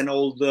it's an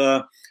old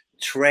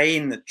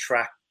train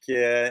track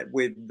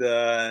with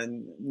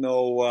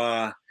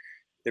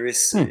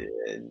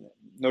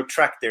no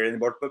track there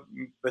anymore,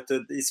 but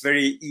it's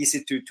very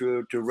easy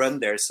to run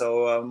there.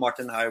 So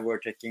Martin and I were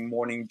taking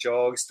morning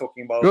jogs,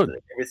 talking about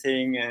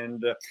everything.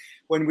 And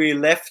when we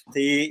left,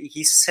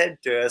 he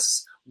said to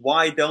us,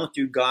 "Why don't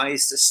you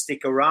guys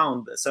stick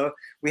around?" So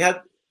we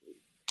had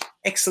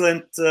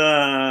excellent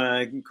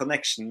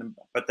connection,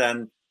 but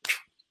then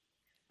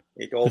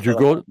it all. Did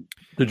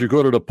you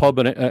go to the pub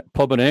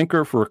and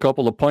Anchor for a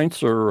couple of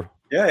pints, or?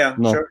 Yeah,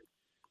 no? Sure.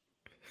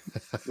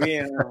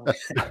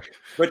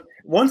 But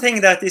one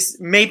thing that is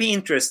maybe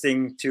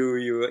interesting to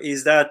you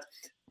is that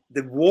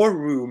the war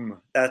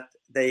room that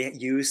they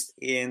used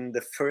in the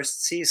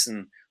first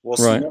season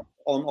was not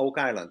on Oak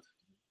Island.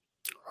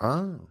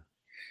 Oh,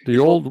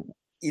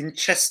 in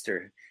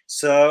Chester.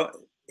 So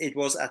it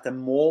was at a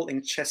mall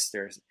in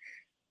Chester,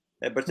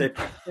 but they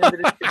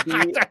pretended it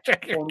to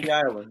be on the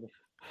island.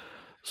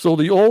 So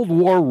the old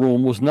war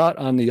room was not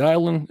on the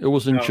island; it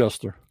was in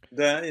Chester.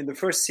 In the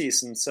first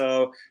season,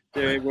 so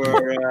they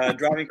were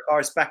driving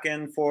cars back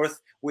and forth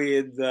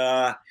with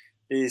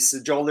these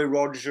Jolly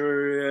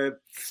Roger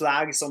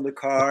flags on the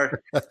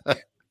car.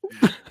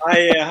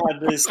 I had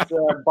this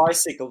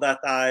bicycle that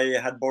I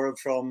had borrowed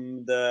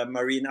from the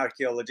marine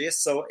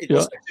archaeologist, so it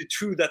was actually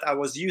true that I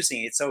was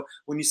using it. So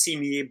when you see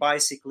me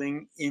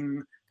bicycling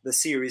in the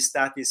series,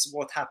 that is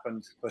what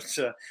happened. But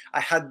I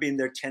had been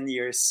there 10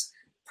 years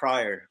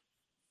prior.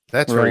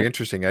 That's very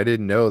interesting. I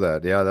didn't know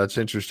that. Yeah, that's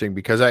interesting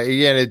because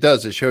it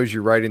does. It shows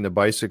you riding the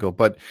bicycle.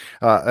 But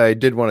I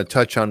did want to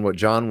touch on what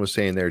John was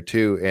saying there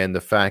too, and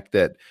the fact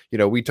that,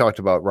 we talked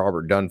about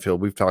Robert Dunfield.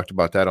 We've talked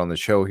about that on the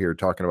show here,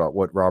 talking about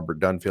what Robert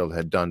Dunfield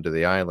had done to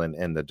the island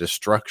and the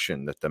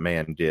destruction that the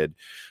man did.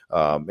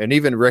 And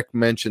even Rick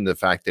mentioned the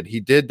fact that he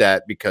did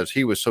that because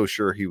he was so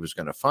sure he was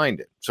going to find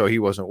it. So he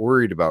wasn't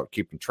worried about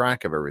keeping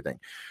track of everything.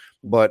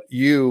 But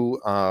you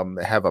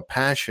have a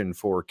passion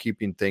for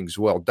keeping things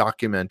well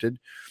documented.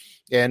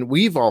 And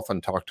we've often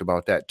talked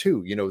about that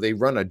too. They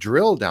run a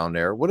drill down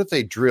there. What if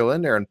they drill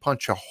in there and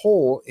punch a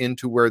hole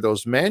into where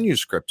those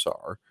manuscripts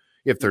are,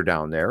 if they're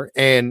down there,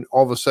 and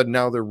all of a sudden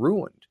now they're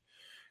ruined?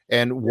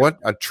 And what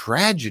a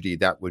tragedy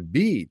that would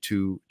be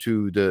to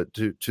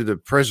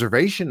the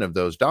preservation of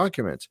those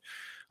documents.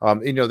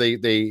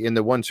 They in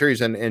the one series,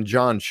 and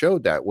John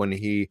showed that when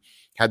he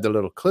had the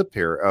little clip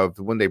here of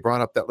when they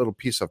brought up that little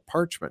piece of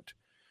parchment.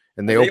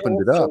 And they opened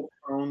it up.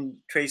 Found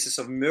traces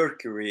of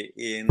mercury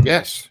in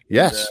yes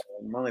the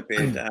money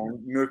pit,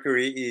 and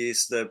mercury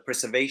is the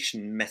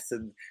preservation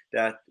method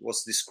that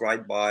was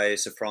described by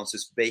Sir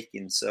Francis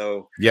Bacon.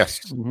 So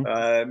yes,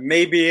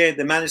 maybe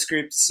the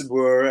manuscripts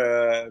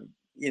were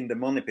in the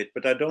money pit,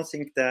 but I don't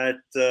think that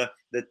the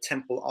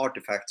temple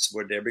artifacts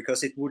were there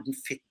because it wouldn't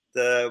fit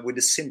with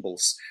the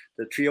symbols,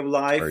 the Tree of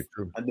Life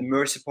and the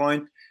Mercy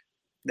Point.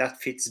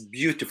 That fits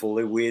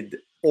beautifully with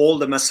all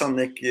the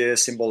Masonic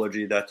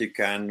symbology that you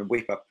can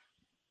whip up.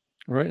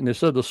 Right, and they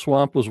said the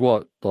swamp was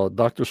what?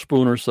 Dr.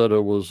 Spooner said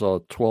it was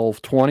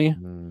 1220,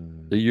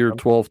 the year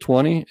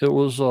 1220. It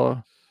was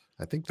I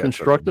think that's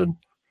constructed.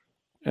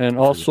 And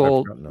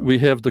also we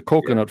have the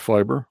coconut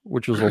fiber,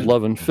 which is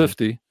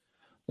 1150.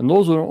 And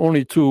those are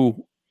only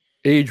two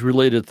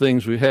age-related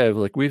things we have.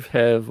 Like we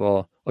have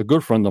a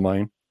good friend of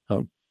mine,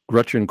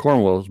 Gretchen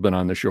Cornwell, has been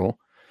on the show.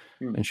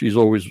 And she's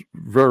always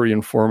very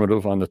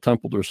informative on the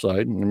Templar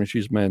side. I mean,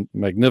 she's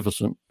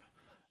magnificent.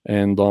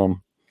 And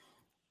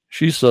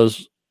she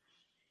says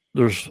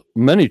there's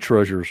many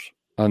treasures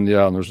on the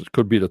island. It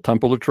could be the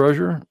Templar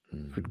treasure.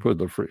 It could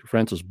be the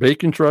Francis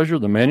Bacon treasure,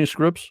 the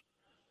manuscripts.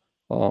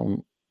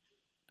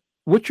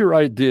 What's your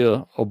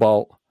idea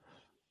about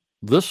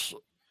this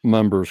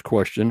member's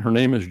question? Her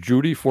name is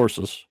Judy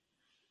Forces.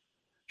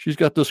 She's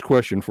got this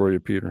question for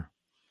you, Peter.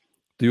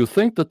 Do you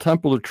think the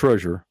Templar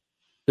treasure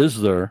is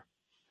there?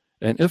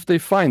 And if they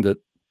find it,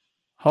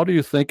 how do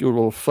you think it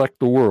will affect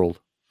the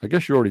world? I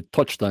guess you already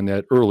touched on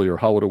that earlier,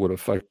 how it would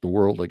affect the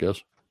world, I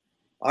guess.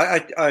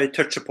 I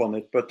touch upon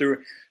it, but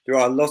there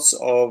are lots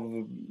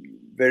of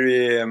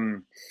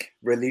very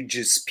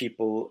religious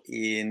people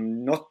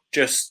in not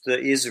just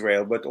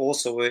Israel, but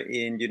also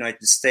in the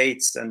United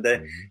States. And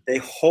they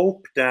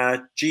hope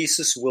that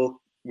Jesus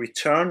will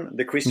return,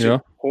 the Christian,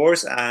 of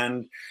course,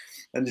 and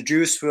the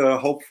Jews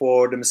hope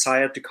for the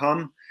Messiah to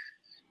come.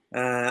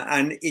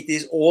 And it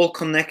is all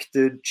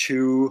connected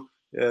to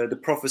the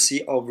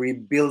prophecy of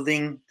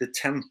rebuilding the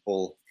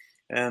temple.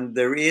 And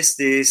there is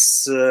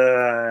this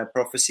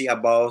prophecy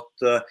about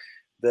the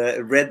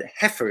red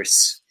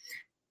heifers.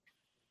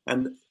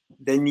 And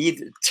they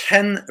need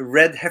 10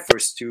 red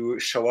heifers to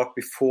show up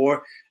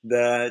before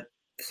the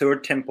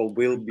third temple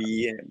will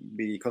be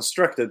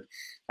constructed.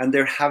 And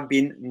there have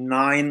been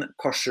 9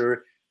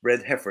 kosher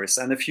red heifers.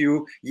 And a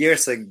few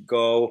years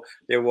ago,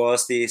 there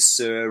was this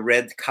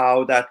red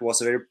cow that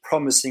was a very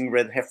promising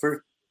red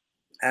heifer.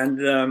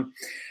 And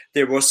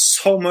there was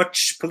so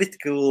much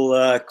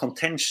political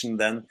contention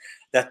then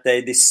that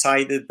they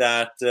decided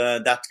that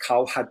that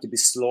cow had to be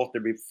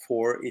slaughtered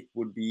before it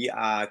would be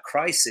a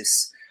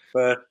crisis.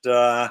 But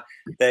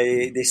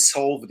they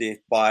solved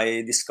it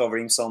by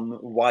discovering some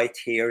white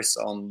hairs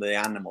on the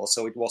animal,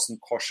 so it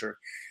wasn't kosher.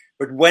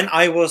 But when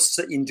I was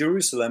in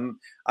Jerusalem,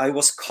 I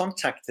was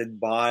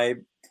contacted by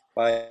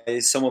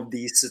some of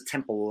these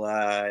temple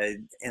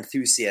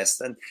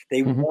enthusiasts, and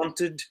they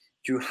wanted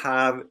to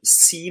have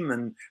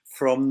semen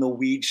from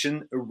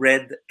Norwegian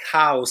red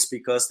cows,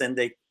 because then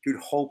they could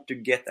hope to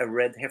get a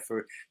red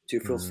heifer to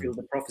fulfill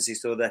the prophecy,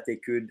 so that they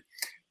could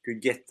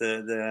get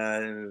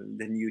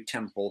the new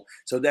temple.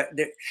 So that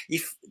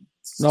if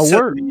now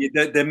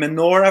the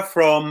menorah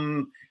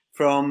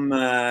from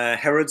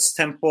Herod's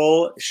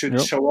temple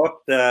should show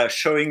up, the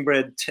showing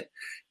bread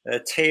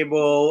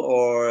table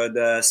or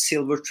the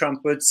silver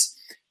trumpets.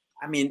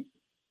 I mean,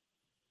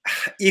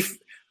 if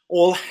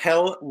all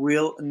hell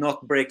will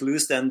not break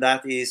loose, then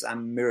that is a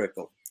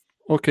miracle.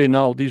 Okay,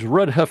 now these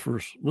red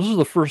heifers, this is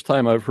the first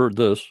time I've heard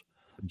this,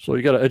 so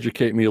you got to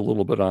educate me a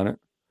little bit on it.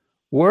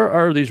 Where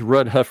are these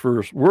red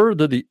heifers? Where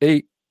did the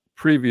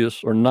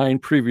 9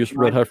 previous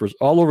red heifers?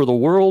 All over the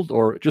world,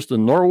 or just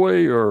in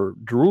Norway or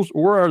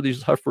Jerusalem? Where are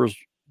these heifers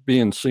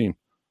being seen?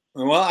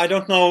 Well, I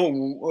don't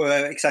know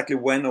exactly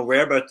when or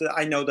where, but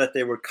I know that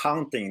they were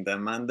counting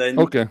them, and then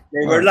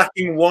they were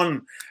lacking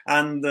one,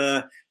 and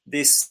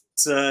this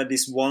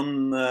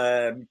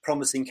one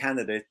promising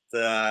candidate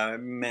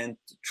meant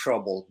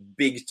trouble,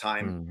 big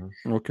time.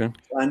 Okay.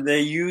 And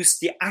they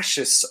used the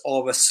ashes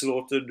of a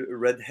slaughtered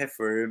red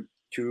heifer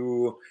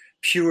to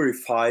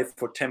purify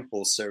for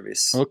temple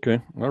service. Okay,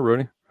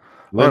 alrighty.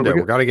 Linda,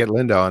 we got to get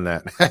Linda on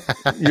that.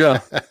 Yeah.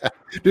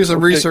 Do some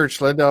research,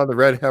 Linda, on the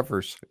red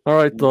heifers. All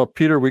right,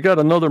 Peter, we got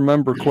another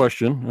member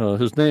question.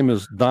 His name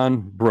is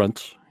Don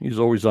Brent. He's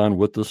always on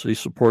with us. He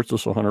supports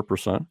us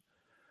 100%.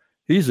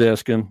 He's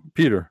asking,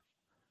 Peter,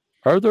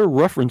 are there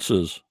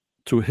references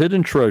to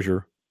hidden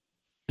treasure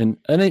in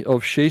any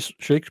of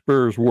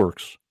Shakespeare's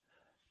works?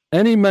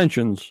 Any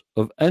mentions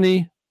of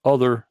any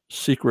other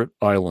secret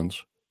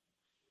islands?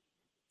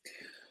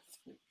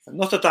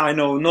 Not that I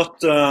know,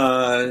 not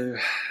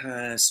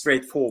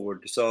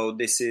straightforward. So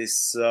this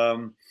is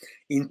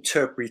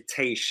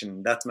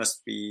interpretation. That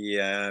must be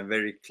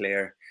very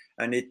clear.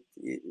 And it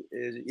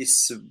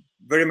is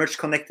very much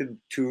connected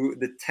to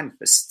The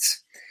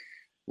Tempest,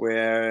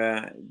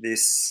 where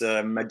this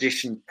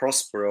magician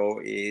Prospero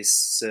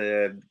is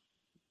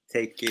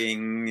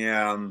taking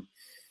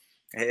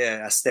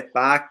a step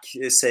back,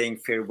 saying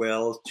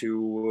farewell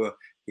to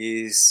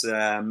his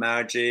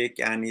magic,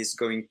 and he's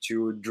going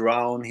to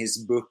drown his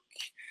book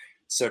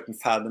certain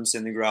fathoms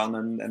in the ground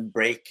and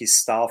break his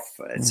staff,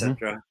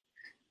 etc.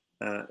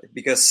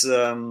 Because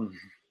the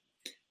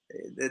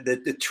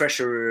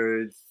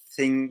treasure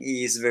thing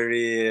is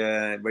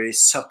very very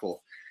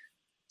subtle.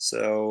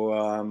 So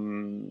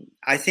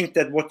I think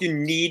that what you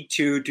need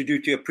to do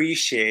to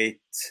appreciate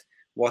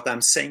what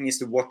I'm saying is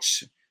to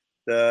watch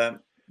the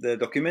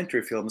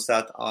documentary films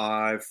that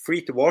are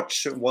free to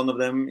watch. One of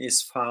them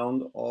is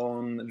found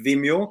on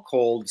Vimeo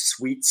called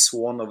Sweet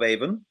Swan of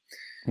Avon.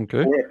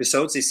 Okay. 4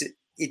 episodes.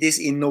 It is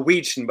in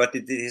Norwegian, but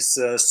it is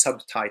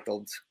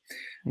subtitled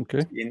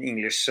in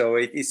English, so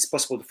it's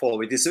possible to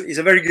follow. It's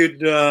a very good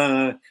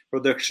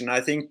production. I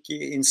think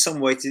in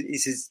some ways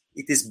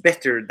it is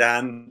better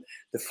than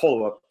the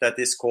follow-up that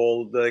is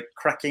called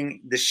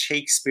Cracking the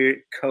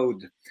Shakespeare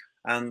Code.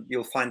 And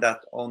you'll find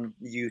that on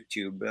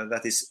YouTube.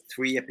 That is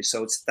 3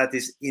 episodes. That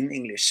is in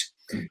English.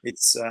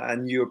 It's a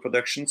newer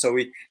production, so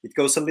it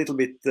goes a little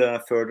bit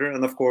further.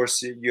 And of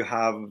course, you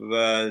have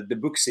the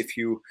books if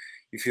you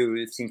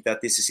think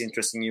that this is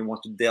interesting, you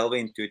want to delve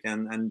into it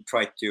and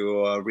try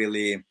to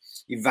really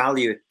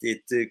evaluate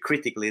it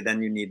critically.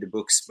 Then you need the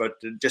books. But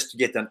just to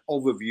get an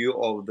overview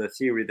of the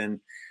theory, then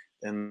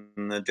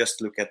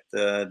just look at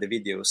the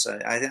videos.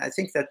 I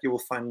think that you will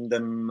find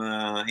them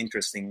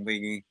interesting.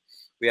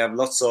 We have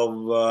lots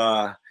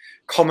of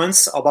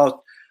comments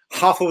about.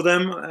 Half of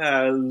them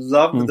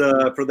love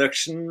the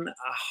production.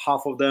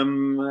 Half of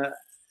them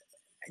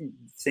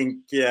think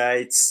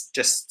it's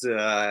just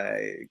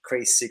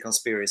crazy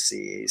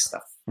conspiracy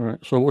stuff. All right.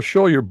 So we'll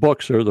show your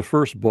books here. The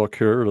first book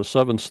here, The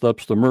 7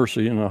 Steps to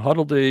Mercy. And how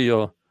do they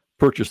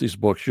purchase these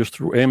books? Just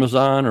through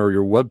Amazon or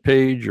your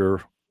webpage,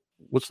 or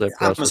what's that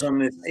process?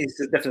 Amazon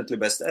is definitely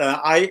best.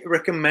 I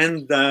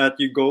recommend that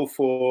you go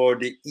for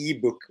the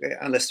ebook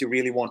unless you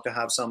really want to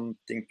have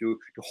something to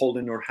hold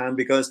in your hand,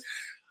 because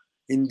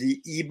in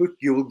the ebook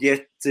you'll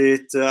get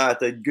it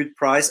at a good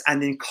price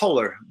and in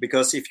color,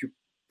 because if you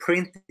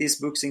print these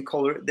books in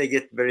color, they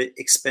get very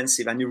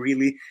expensive, and you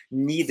really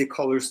need the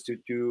colors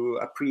to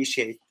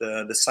appreciate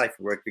the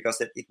cipher work,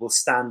 because it will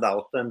stand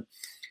out. And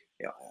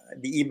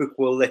the ebook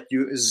will let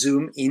you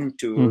zoom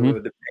into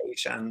the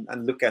page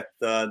and look at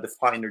the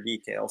finer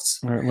details.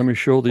 All right, let me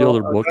show the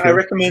other book. I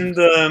recommend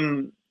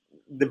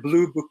the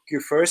blue book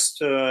first.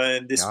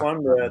 This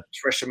one, the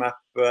Treasure Map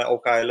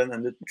Oak Island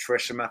and the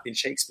Treasure Map in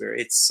Shakespeare.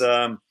 It's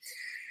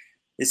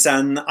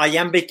an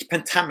iambic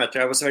pentameter.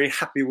 I was very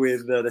happy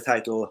with the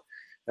title.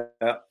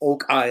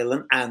 Oak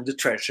Island and the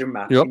Treasure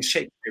Map in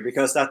Shakespeare,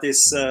 because that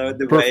is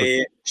the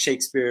way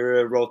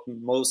Shakespeare wrote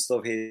most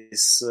of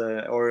his,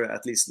 or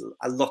at least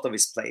a lot of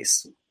his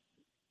plays.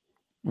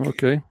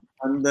 Okay.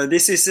 And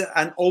this is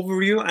an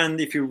overview, and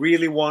if you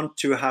really want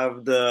to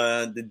have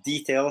the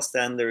details,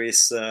 then there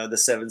is the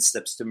 7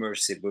 Steps to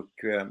Mercy book,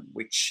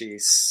 which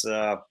is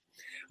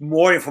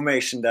more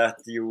information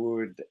that you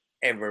would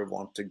ever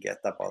want to get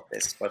about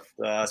this. But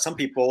some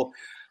people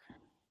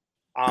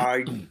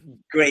are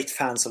great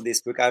fans of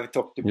this book. I've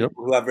talked to people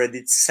who have read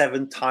it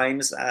 7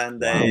 times, and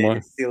they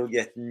still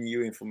get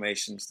new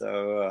information.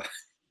 So,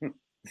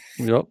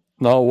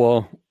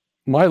 Now,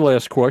 my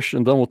last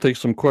question, then we'll take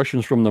some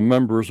questions from the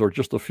members or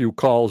just a few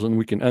calls, and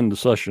we can end the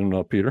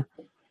session, Peter.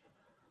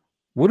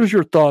 What is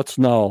your thoughts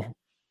now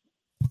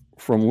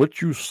from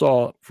what you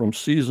saw from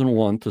season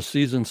 1 to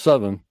season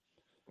 7?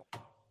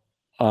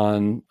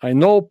 I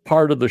know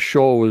part of the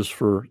show is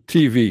for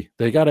TV.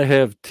 They got to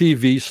have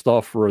TV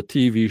stuff for a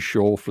TV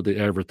show for the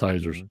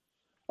advertisers,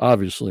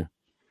 obviously.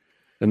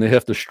 And they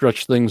have to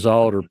stretch things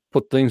out or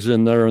put things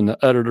in there, and the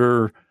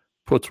editor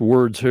puts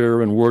words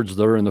here and words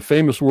there. And the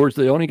famous words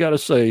they only got to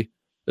say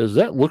is,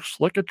 that looks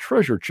like a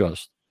treasure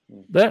chest.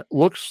 That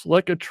looks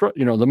like a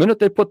the minute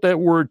they put that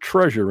word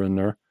treasure in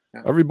there,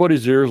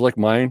 everybody's ears, like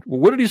mine.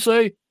 Well, what did he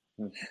say?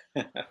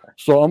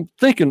 So I'm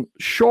thinking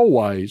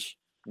show-wise,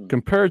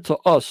 compared to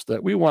us,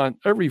 that we want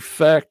every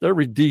fact,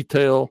 every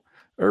detail,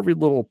 every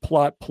little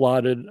plot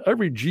plotted,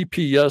 every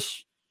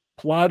GPS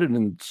plotted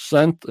and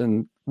sent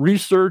and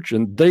researched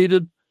and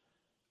dated.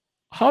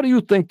 How do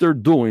you think they're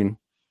doing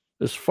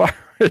as far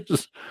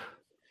as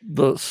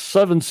the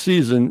 7th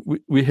season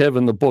we have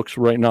in the books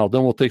right now.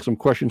 Then we'll take some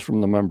questions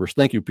from the members.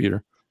 Thank you,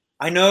 Peter.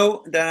 I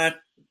know that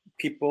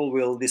people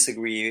will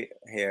disagree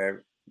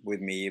here with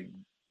me,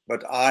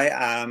 but I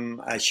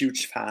am a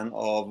huge fan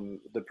of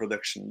the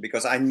production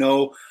because I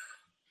know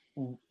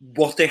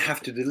what they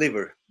have to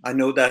deliver. I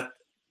know that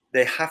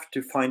they have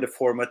to find a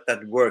format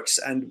that works.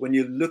 And when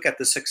you look at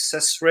the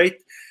success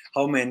rate,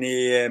 how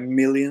many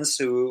millions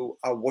who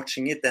are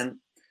watching it, then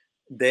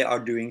they are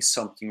doing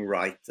something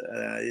right.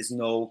 Is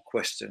no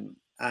question.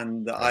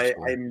 And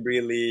I'm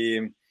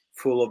really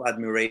full of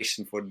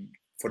admiration for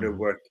their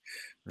work,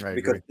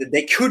 because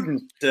they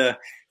couldn't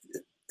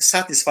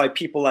satisfy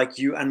people like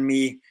you and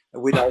me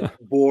without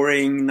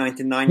boring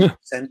 99%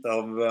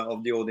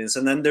 of the audience,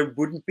 and then there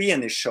wouldn't be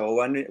any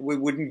show, and we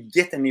wouldn't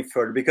get any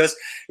further, because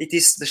it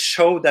is the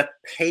show that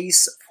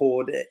pays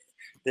for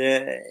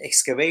the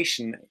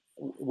excavation.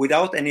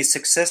 Without any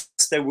success,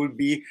 there will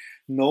be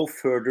no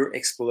further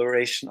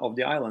exploration of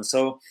the island.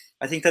 So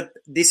I think that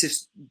this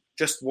is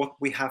just what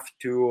we have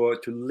to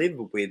live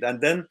with.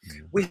 And then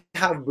we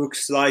have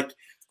books like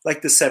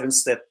the 7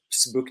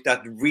 Steps book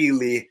that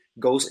really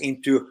goes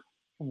into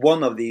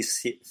one of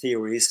these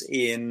theories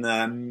in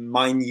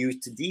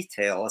minute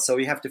detail. So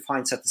you have to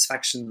find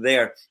satisfaction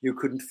there. You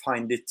couldn't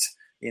find it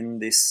in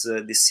this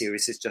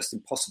series. It's just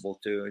impossible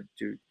to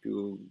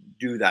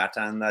do that.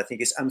 And I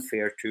think it's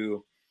unfair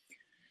to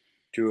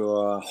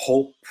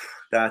hope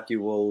that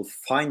you will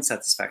find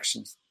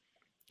satisfaction.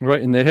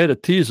 Right, and they had to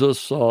tease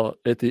us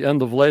at the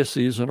end of last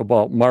season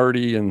about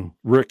Marty and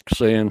Rick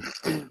saying,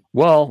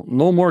 well,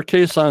 no more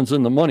caissons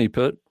in the money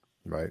pit.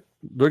 Right.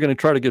 They're going to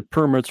try to get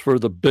permits for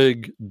the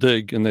big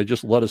dig, and they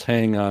just let us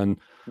hang on.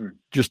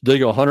 Just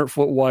dig a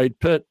 100-foot wide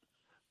pit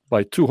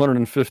by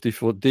 250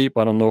 foot deep.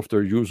 I don't know if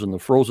they're using the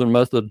frozen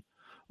method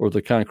or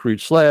the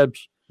concrete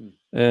slabs,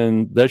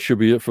 and that should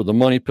be it for the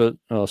money pit.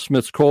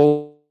 Smith's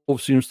Cove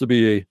seems to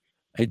be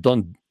a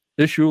done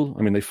issue.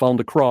 I mean, they found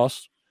the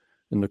cross,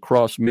 and the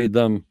cross made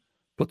them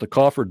put the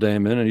coffer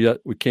dam in, and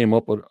yet we came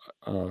up with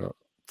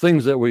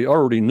things that we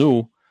already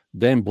knew.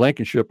 Dan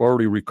Blankenship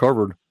already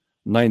recovered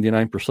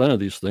 99% of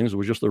these things. It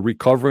was just a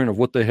recovering of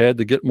what they had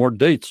to get more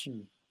dates.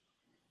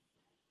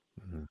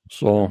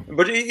 So,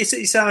 but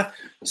it's a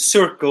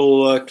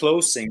circle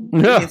closing.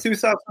 Yeah. In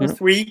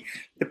 2003,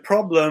 the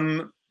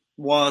problem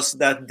was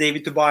that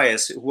David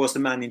Tobias, who was the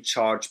man in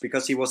charge,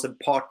 because he was a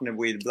partner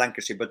with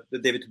Blankenship, but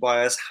David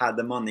Tobias had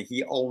the money,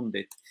 he owned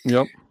it.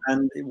 Yep.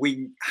 And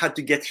we had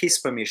to get his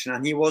permission,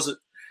 and he was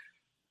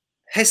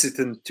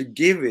hesitant to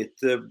give it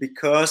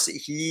because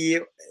he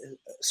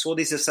saw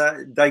this as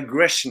a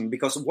digression,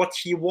 because what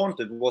he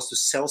wanted was to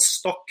sell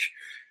stock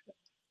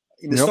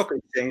in the stock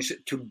exchange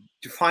to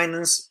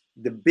finance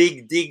the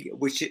big dig,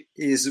 which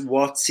is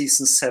what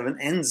season 7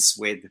 ends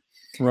with.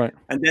 Right.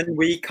 And then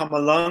we come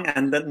along,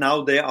 and then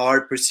now they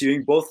are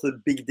pursuing both the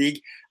big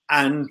dig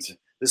and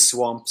the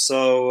swamp.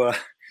 So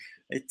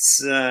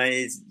it's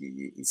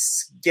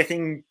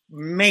getting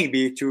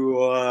maybe to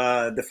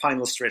the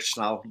final stretch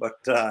now, but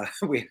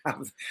we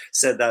have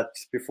said that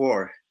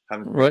before,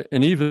 haven't we? Right.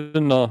 And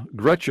even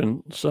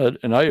Gretchen said,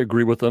 and I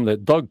agree with them,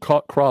 that Doug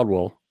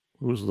Crowell,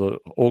 who's the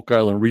Oak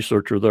Island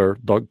researcher there,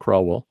 Doug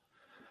Crowell,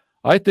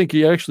 I think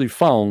he actually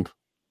found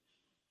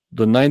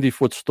the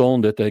 90-foot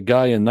stone that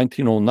guy in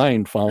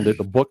 1909 found at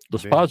the book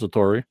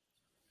depository,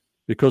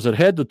 because it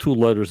had the 2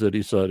 letters that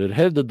he said, it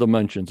had the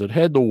dimensions, it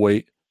had the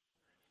weight.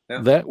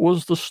 Yeah. That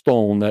was the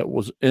stone that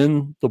was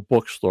in the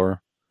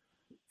bookstore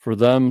for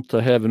them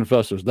to have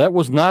investors. That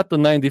was not the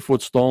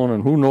 90-foot stone,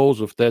 and who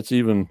knows if that's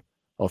even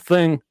a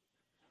thing.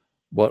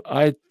 But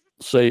I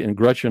say, and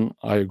Gretchen,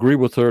 I agree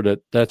with her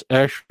that that's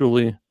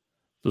actually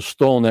the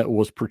stone that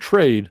was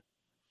portrayed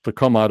to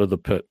come out of the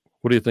pit.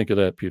 What do you think of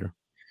that, Peter?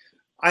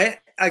 I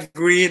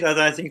agree that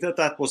I think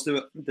that was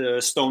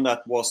the stone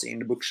that was in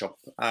the bookshop.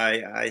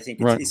 I think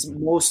it's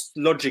most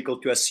logical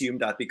to assume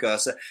that,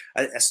 because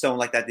a stone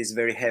like that is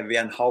very heavy,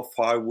 and how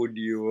far would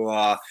you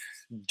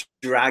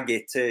drag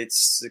it?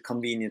 It's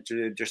convenient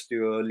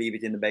to leave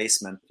it in the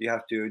basement. You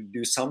have to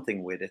do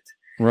something with it.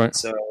 Right.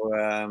 So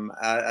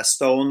a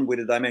stone with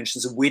the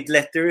dimensions with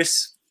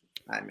letters,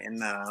 I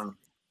mean...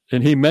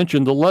 and he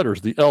mentioned the letters,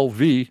 the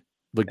LV.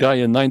 The guy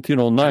in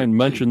 1909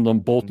 mentioned them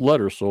both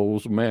letters, so it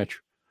was a match.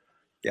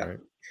 Yeah. Right.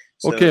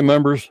 So, okay,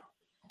 members.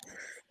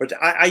 But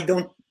I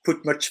don't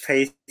put much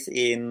faith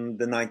in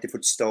the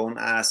 90-foot stone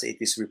as it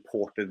is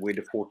reported with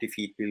the 40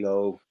 feet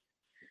below.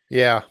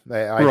 Yeah,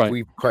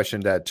 we've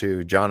questioned that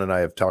too. John and I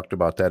have talked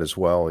about that as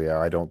well. Yeah,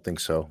 I don't think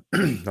so.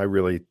 I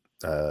really,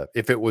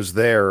 if it was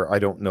there, I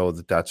don't know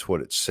that that's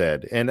what it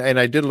said. And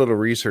I did a little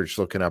research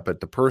looking up at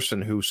the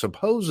person who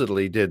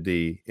supposedly did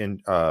the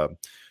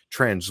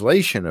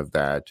translation of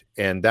that,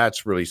 and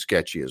that's really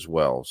sketchy as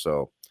well.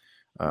 So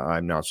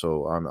I'm not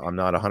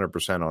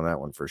 100% on that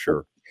one for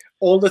sure.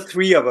 All the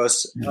 3 of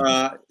us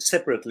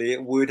separately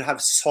would have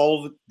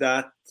solved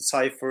that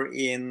cipher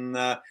in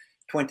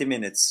 20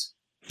 minutes.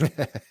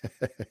 Yeah.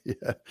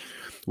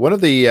 One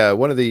of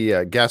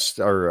the guests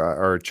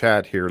our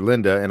chat here,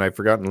 Linda, and I've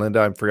forgotten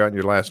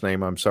your last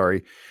name. I'm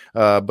sorry.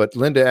 But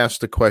Linda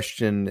asked a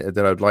question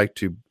that I'd like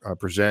to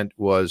present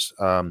was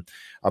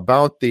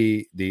about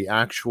the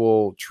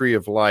actual Tree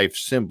of Life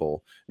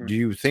symbol. Do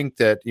you think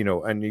that,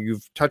 and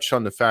you've touched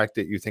on the fact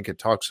that you think it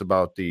talks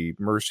about the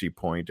mercy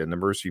point, and the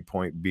mercy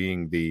point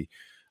being the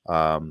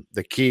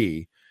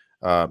key.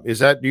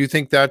 Do you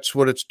think that's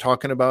what it's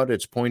talking about?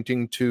 It's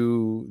pointing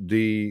to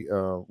the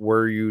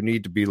where you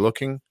need to be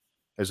looking.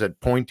 Is it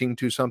pointing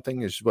to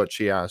something? Is what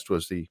she asked.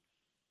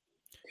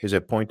 Is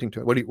it pointing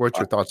to? What's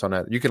your thoughts on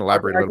that? You can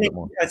elaborate a little bit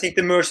more. I think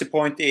the mercy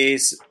point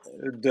is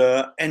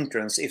the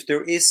entrance. If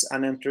there is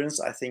an entrance,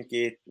 I think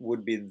it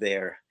would be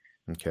there.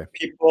 Okay.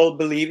 People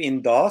believe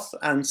in death,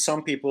 and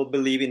some people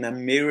believe in a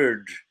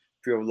mirrored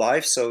Tree of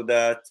Life, so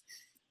that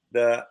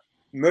the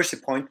mercy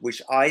point,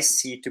 which I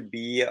see to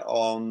be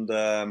on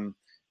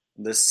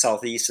the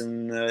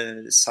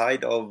southeastern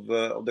side of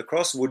the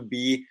cross, would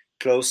be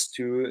close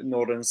to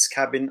Northern's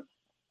cabin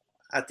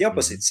at the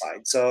opposite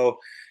side. So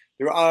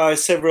there are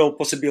several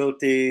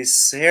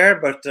possibilities here,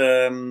 but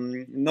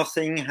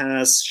nothing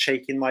has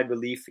shaken my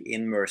belief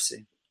in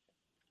mercy.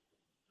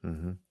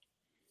 Mm-hmm.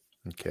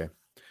 Okay.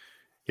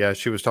 Yeah,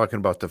 she was talking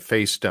about the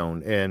face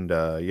stone, and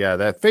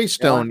that face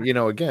stone.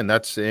 Again,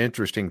 that's an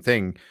interesting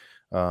thing.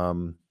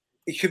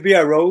 It could be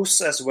a rose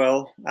as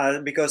well,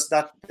 because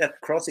that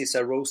cross is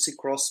a rosy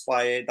cross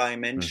by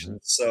dimension.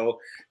 So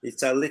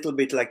it's a little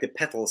bit like the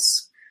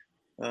petals.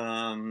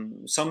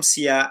 Some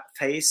see a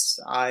face.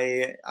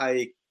 I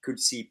could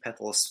see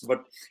petals,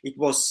 but it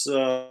was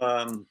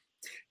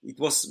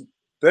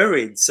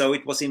buried, so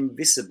it was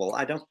invisible.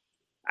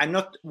 I'm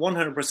not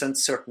 100%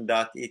 certain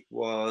that it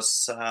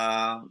was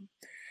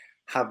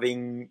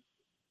having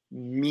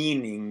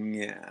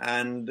meaning,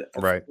 and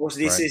of course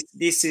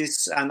this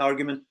is an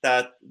argument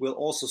that will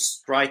also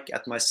strike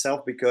at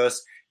myself,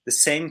 because the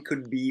same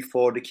could be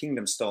for the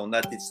Kingdom Stone,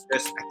 that it's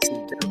just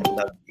accidental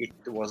that it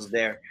was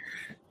there.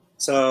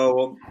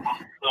 So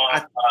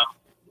at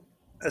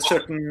a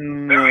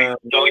certain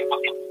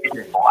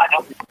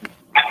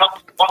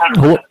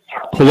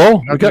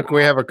hello?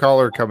 We have a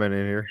caller coming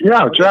in here.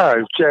 Yeah,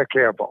 Jack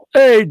Campbell.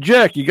 Hey,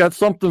 Jack, you got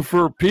something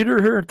for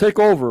Peter here? Take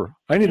over.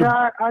 I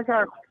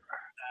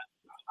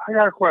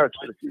got a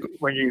question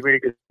when you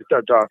get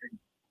done talking.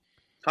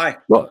 Hi.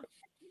 Well,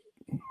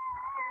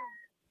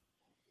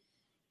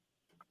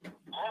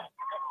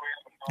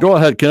 go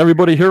ahead. Can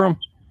everybody hear him?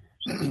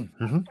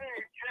 Mm-hmm.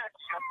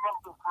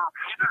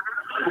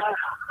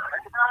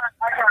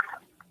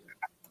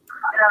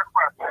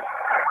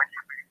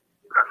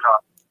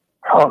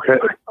 Okay.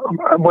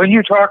 When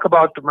you talk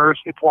about the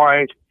mercy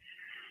point,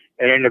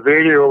 and in the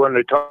video when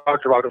they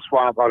talked about the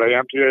swamp, how they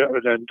emptied it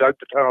and then dug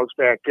the tunnels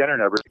back in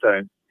and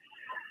everything,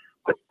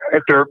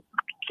 if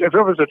it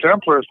was the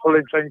Templars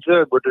pulling things in,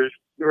 there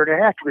would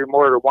have to be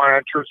more than one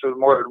entrance and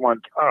more than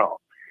one tunnel.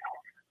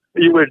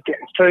 You would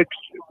take,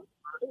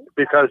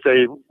 because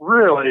they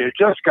really had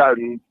just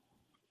gotten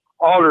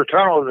all their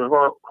tunnels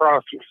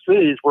across the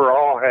seas were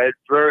all had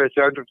various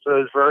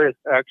entrances, various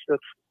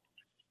exits,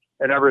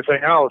 and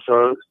everything else.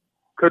 So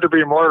could there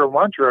be more than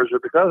one treasure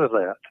because of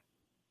that?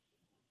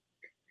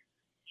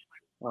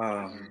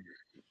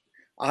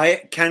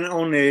 I can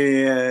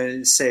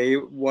only say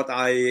what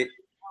I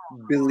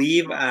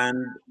believe,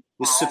 and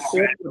the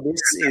support for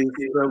this is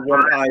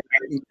what I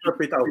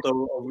interpret out of so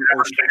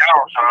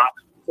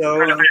could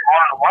there be more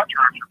than one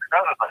treasure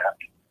because of that?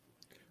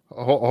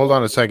 Hold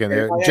on a second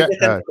there.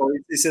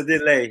 It's a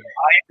delay.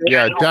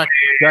 Yeah, Jack,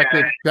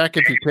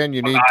 if you can,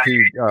 you need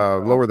to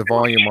lower the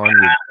volume on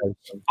your.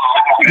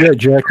 Yeah,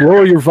 Jack,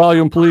 lower your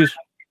volume, please.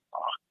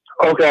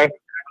 Okay.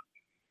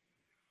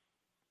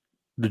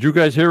 Did you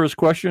guys hear his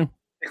question?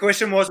 The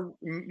question was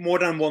more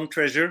than one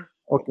treasure.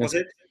 Okay. Was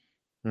it?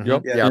 Mm-hmm.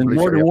 Yep. Yeah, and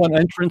more than one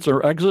entrance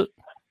or exit?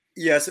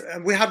 Yes,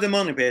 we have the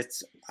money pit,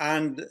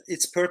 and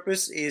its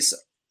purpose is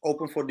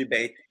open for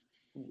debate.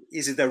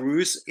 Is it a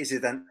ruse? Is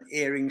it an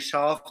airing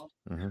shaft?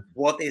 Mm-hmm.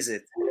 What is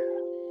it?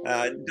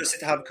 Does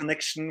it have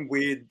connection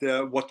with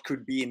what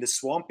could be in the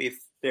swamp, if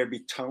there be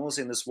tunnels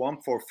in the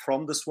swamp or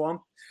from the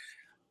swamp?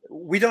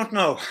 We don't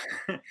know.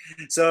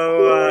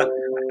 So I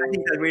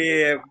think that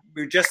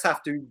we just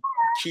have to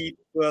keep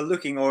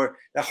looking, or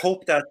I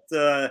hope that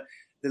the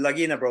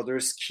Lagina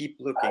brothers keep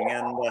looking,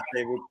 and that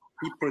they will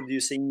keep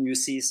producing new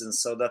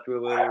seasons so that we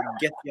will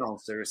get the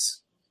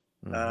answers.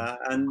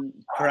 And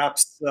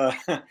perhaps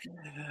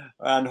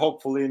and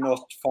hopefully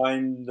not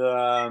find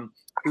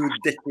too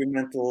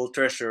detrimental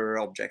treasure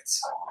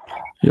objects.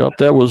 Yep,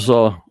 that was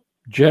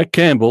Jack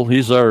Campbell.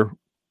 He's our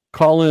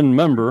call-in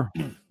member.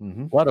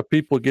 Mm-hmm. A lot of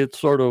people get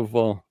sort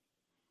of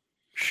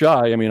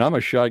shy. I mean, I'm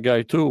a shy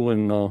guy too,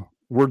 when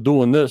we're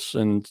doing this,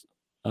 and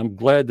I'm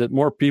glad that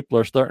more people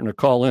are starting to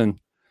call in.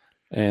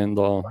 And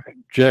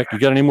Jack, you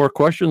got any more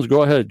questions?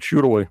 Go ahead,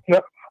 shoot away.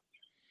 Yep.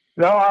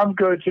 No, I'm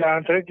good,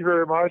 John. Thank you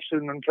very much,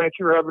 and thank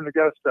you for having the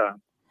guest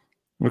on.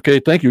 Okay,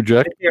 thank you,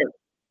 Jack. Thank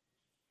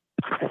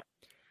you.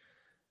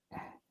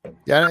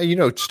 Yeah,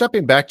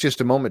 stepping back just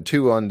a moment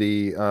too on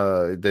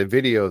the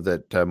video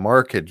that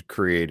Mark had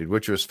created,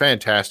 which was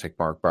fantastic.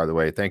 Mark, by the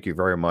way, thank you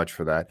very much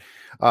for that.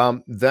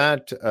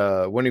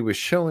 When he was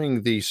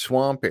showing the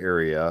swamp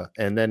area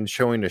and then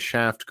showing a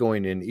shaft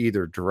going in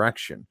either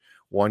direction,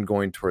 one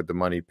going toward the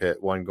money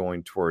pit, one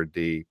going toward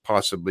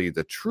possibly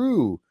the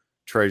true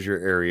treasure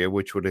area,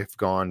 which would have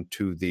gone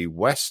to the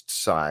west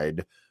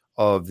side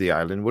of the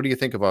island. What do you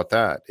think about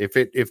that? If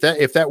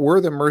that were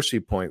the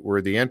Mercy Point,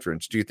 were the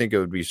entrance, do you think it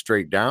would be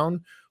straight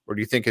down, or do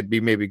you think it'd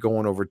be maybe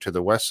going over to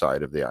the west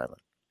side of the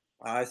island?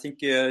 I think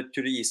to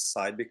the east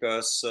side,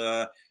 because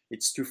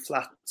it's too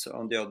flat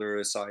on the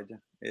other side.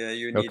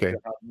 You need to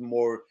have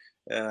more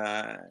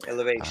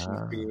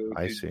elevation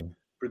to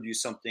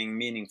produce something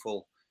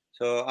meaningful.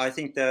 So I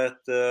think that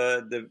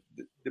the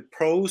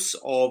pros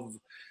of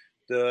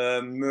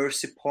the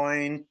Mercy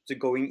Point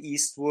going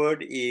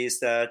eastward is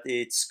that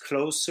it's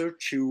closer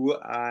to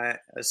a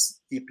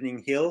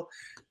steepening hill.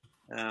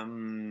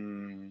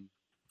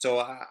 So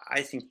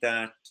I think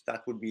that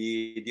would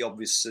be the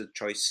obvious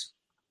choice.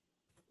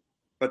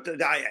 But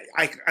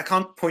I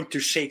can't point to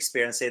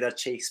Shakespeare and say that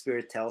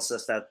Shakespeare tells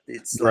us that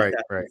it's like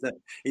that. Right.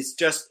 It's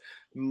just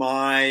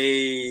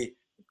my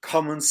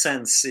common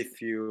sense,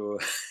 if you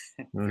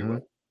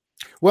will.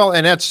 Well,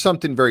 and that's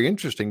something very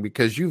interesting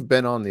because you've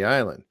been on the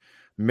island.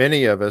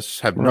 Many of us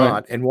have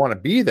not and want to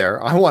be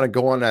there. I want to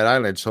go on that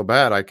island so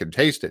bad I can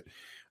taste it.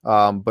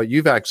 But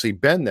you've actually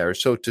been there.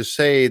 So to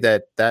say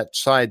that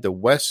side,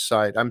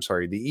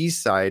 the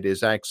east side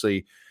is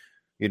actually,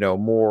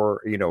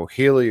 more,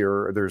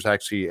 hillier, there's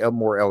actually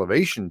more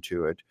elevation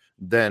to it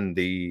than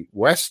the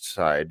west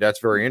side.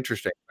 That's very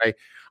interesting.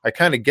 I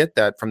kind of get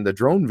that from the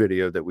drone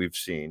video that we've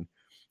seen.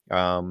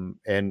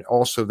 And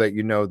also that,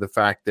 the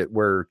fact that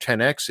where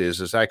 10X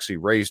is actually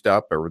raised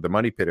up, or the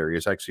money pit area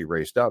is actually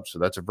raised up. So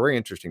that's a very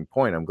interesting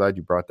point. I'm glad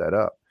you brought that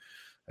up.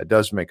 It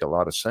does make a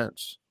lot of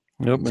sense.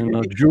 Yep.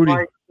 And Judy,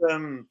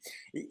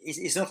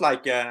 it's not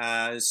like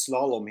a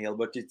slalom hill,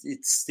 but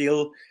it's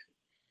still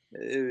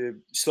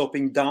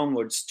sloping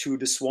downwards to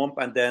the swamp,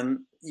 and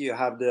then you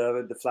have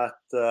the flat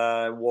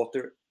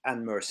water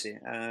and Mercy.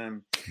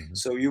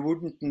 So you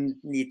wouldn't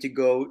need to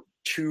go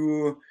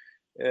too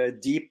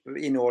deep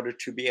in order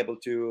to be able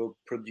to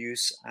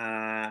produce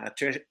a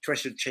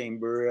treasure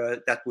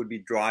chamber that would be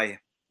dry.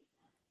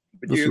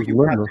 But you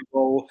have to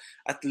go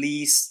at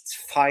least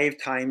 5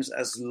 times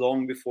as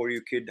long before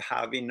you could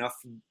have enough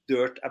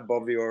dirt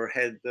above your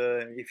head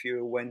if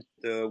you went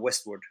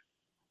westward.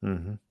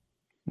 Mm-hmm.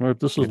 All right,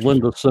 this is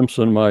Linda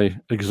Simpson, my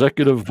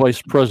executive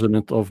vice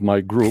president of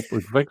my group,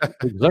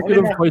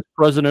 executive vice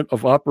president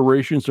of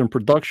operations and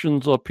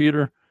productions,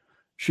 Peter.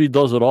 She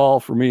does it all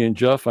for me and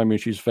Jeff. I mean,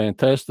 she's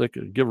fantastic.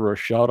 Give her a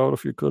shout out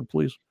if you could,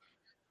 please.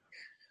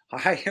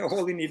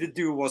 All you need to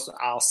do was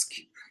ask.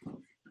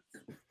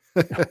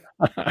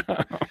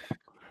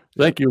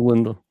 Thank you,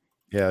 Linda.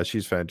 Yeah,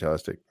 she's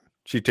fantastic.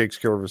 She takes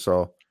care of us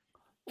all.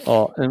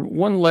 And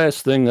one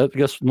last thing, I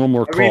guess no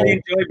more calls. I really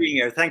enjoy being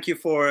here. Thank you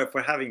for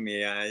having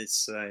me.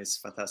 It's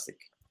fantastic.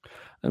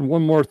 And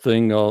one more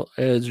thing,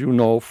 as you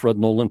know, Fred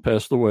Nolan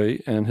passed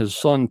away, and his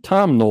son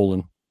Tom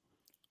Nolan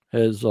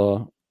has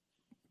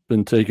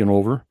been taken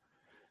over,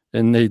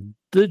 and they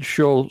did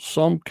show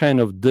some kind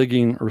of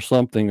digging or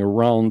something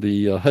around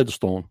the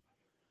headstone,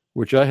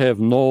 which I have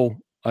no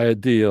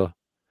idea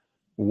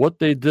what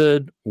they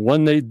did,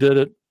 when they did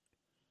it.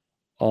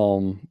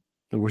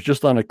 It was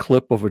just on a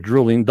clip of a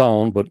drilling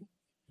down, but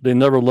they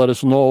never let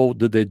us know.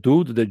 Did they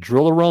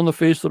drill around the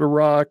face of the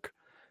rock?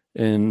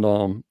 And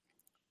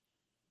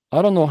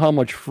I don't know how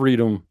much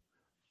freedom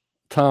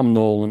Tom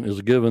Nolan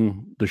is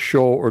given the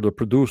show or the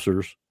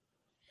producers,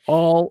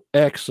 all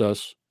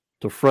access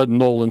to Fred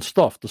Nolan's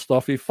stuff, the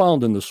stuff he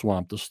found in the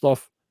swamp, the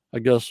stuff, I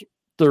guess,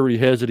 theory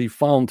has it he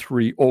found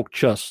 3 oak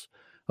chests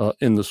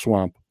in the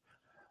swamp.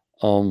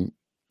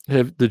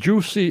 Did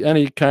you see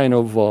any kind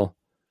of,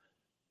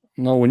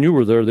 no, when you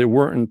were there, they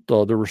weren't,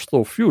 they were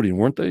still feuding,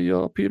 weren't they,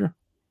 Peter?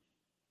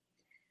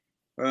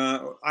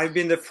 I've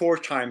been there 4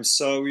 times,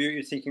 so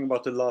you're thinking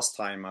about the last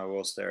time I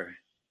was there.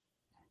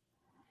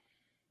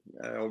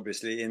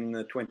 Obviously in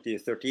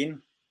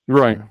 2013.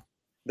 Right.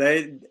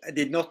 They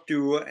did not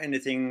do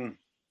anything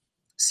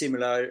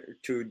similar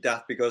to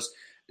that because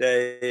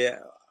they,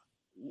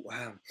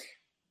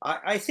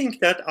 I think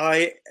that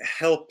I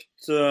helped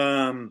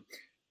to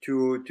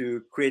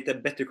create a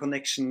better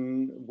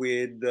connection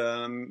with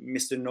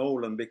Mr.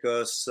 Nolan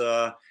because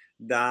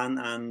Dan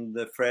and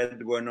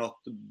Fred were not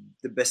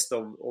the best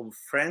of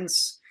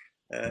friends.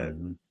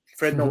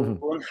 Fred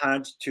Nolan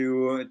had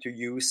to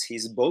use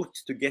his boat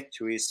to get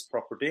to his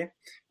property.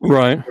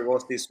 Right. There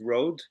was this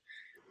road.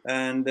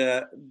 And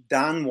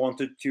Dan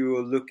wanted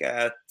to look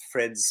at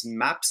Fred's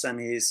maps and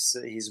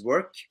his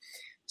work.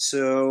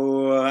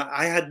 So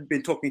I had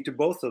been talking to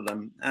both of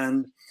them.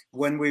 And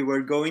when we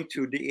were going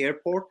to the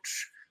airport,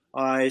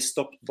 I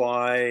stopped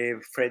by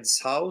Fred's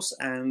house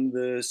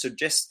and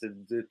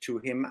suggested to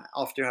him,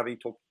 after having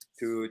talked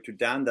to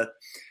Dan,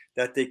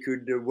 that they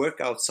could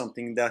work out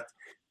something that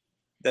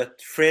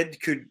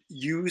Fred could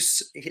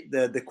use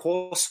the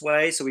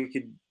causeway so we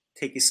could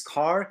take his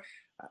car,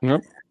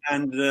 Yep.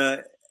 and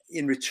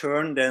in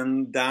return,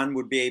 then Dan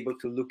would be able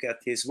to look at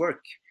his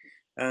work.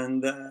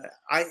 And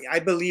I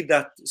believe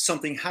that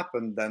something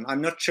happened then.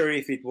 I'm not sure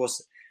if it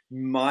was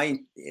my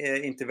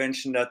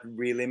intervention that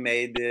really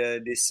made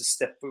this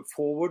step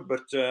forward,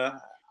 but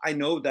I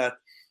know that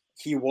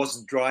he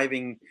was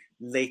driving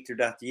later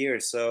that year,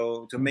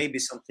 so maybe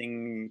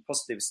something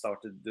positive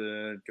started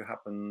to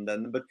happen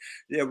then. But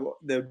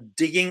the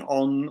digging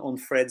on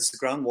Fred's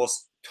ground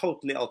was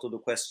totally out of the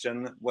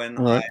question when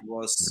I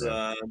was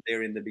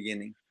there in the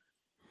beginning.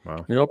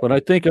 Wow. Yep. And I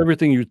think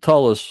everything you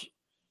tell us,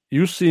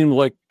 you seem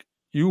like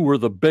you were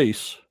the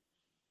base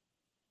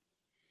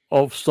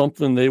of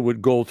something they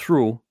would go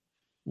through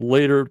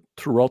later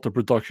throughout the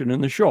production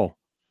in the show.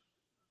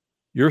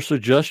 Your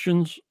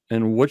suggestions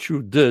and what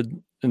you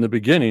did in the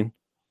beginning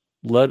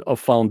led a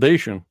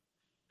foundation,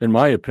 in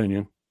my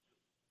opinion,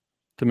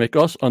 to make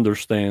us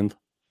understand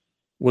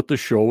what the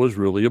show was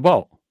really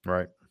about.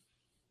 Right.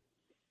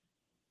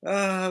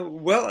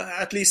 Well,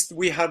 at least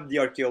we have the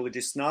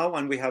archaeologists now,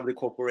 and we have the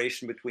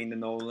cooperation between the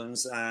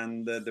Nolans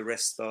and the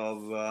rest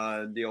of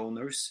the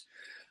owners.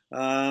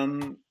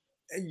 Do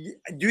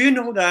you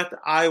know that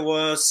I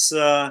was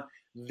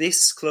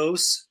this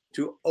close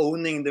to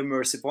owning the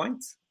Mercy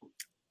Point?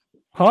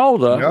 How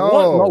the No.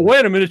 what? No,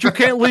 wait a minute! You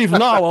can't leave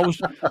now.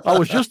 I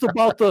was just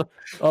about to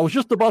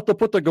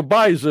put the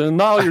goodbyes in.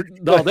 Now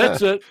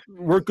that's it.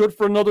 We're good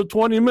for another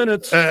 20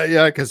 minutes.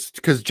 Yeah, because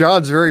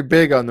John's very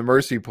big on the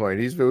Mercy Point.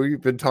 We've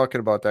been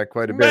talking about that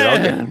quite a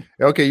bit.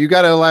 Okay, you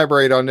got to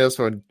elaborate on this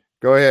one.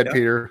 Go ahead,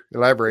 Peter.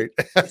 Elaborate.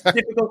 It's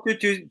difficult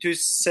to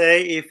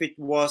say if it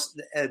was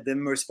the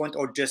Mercy Point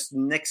or just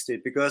next to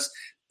it, because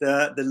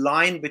the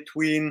line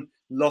between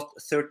lot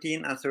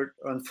 13 and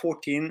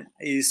 14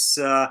 is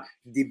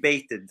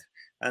debated,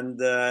 and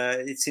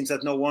it seems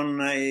that no one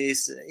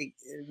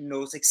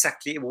knows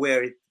exactly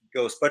where it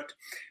goes. But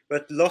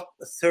lot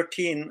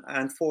 13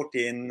 and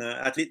 14,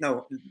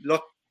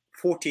 lot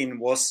 14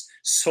 was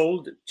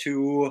sold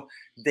to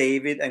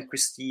David and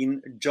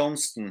Christine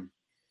Johnston.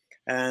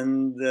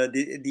 And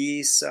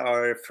these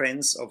are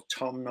friends of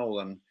Tom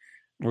Nolan.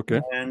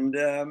 Okay. And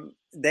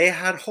they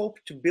had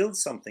hoped to build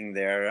something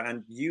there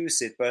and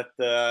use it, but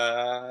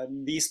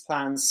these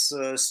plans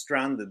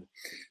stranded.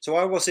 So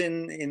I was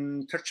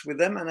in touch with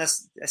them, and I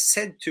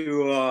said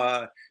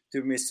to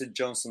Mr.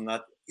 Johnson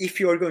that if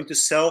you are going to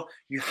sell,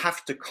 you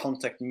have to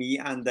contact me,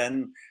 and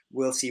then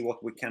we'll see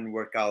what we can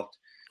work out.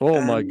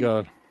 My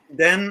God.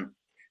 Then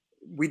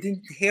we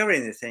didn't hear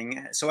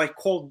anything, so I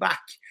called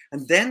back,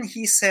 and then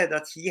he said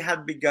that he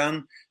had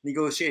begun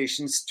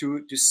negotiations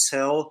to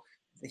sell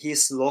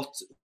his lot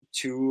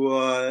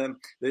to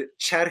the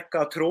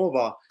Cerca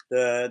Trova,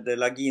 the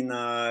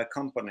Lagina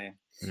company.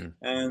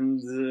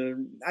 And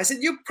I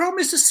said, "You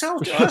promised to sell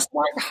to us.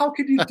 How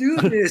could you do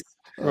this?"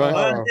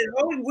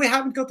 We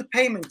haven't got the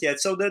payment yet,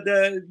 so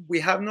we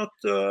have not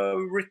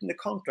written the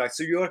contract.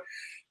 So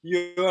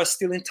you are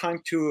still in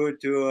time to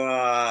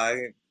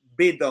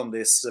bid on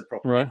this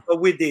property. Right. So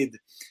we did,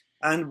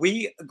 and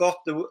we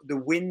got the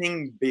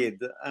winning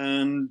bid.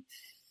 And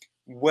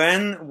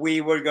when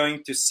we were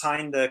going to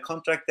sign the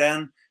contract,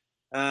 then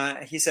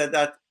he said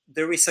that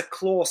there is a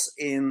clause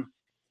in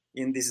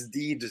this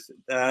deed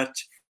that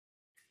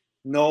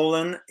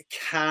Nolan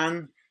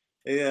can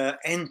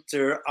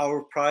enter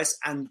our price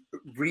and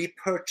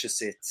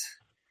repurchase it.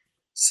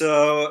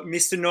 So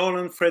Mr.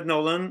 Nolan, Fred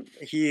Nolan,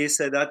 he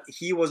said that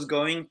he was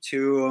going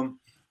to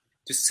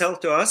sell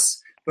to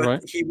us,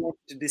 but he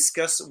wanted to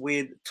discuss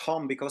with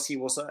Tom because he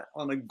was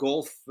on a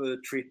golf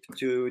trip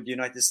to the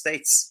United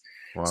States.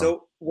 Wow.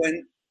 So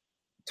when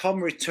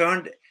Tom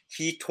returned,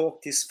 he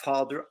talked his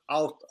father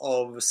out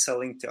of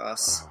selling to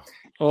us.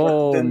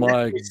 Oh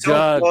my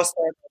God! Was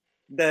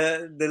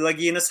that the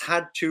Laginas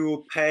had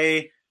to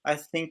pay, I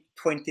think,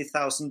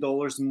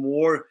 $20,000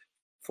 more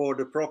for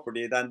the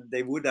property than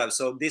they would have.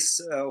 So this,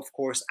 of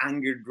course,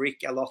 angered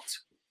Rick a lot.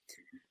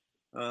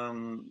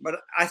 But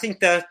I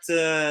think that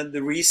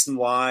the reason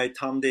why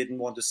Tom didn't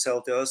want to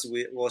sell to us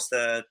was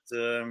that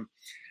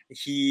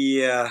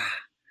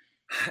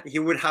he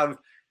would have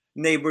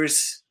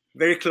neighbors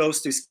very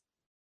close to his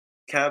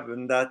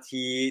cabin that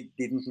he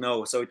didn't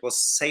know. So it was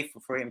safer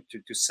for him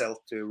to sell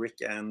to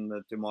Rick and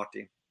to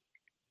Marty.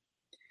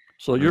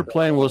 So your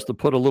plan was to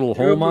put a little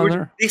home on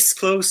there? This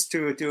close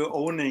to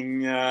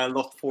owning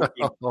lot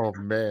 14. Oh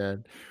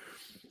man!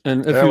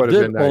 And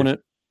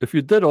if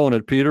you did own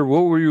it, Peter,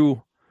 what were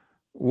you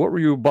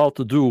about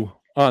to do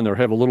on there?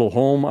 Have a little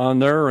home on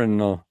there,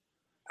 and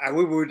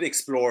we would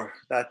explore.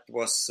 That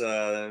was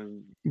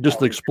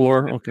just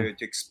explore. Okay,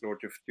 to explore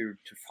to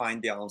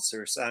find the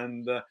answers,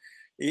 and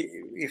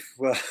if.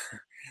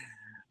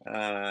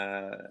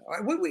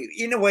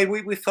 In a way,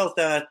 we felt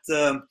that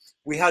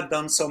we had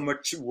done so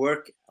much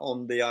work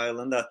on the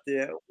island that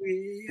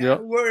we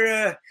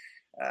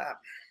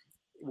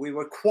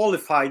were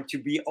qualified to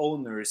be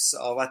owners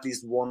of at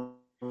least one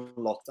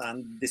lot,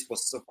 and this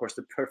was, of course,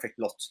 the perfect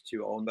lot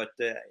to own. But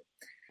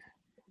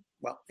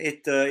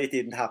it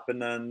didn't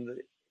happen, and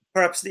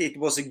perhaps it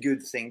was a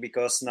good thing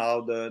because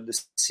now the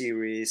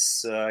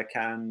series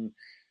can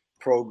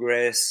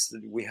progress.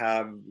 We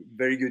have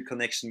very good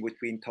connection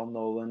between Tom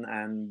Nolan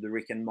and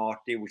Rick and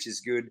Marty, which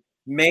is good.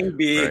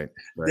 Maybe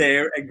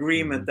their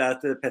agreement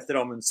that Petter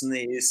Amundsen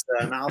is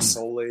an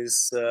asshole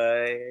is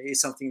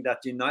something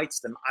that unites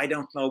them. I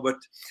don't know, but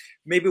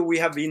maybe we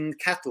have been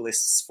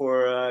catalysts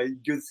for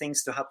good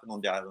things to happen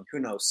on the island. Who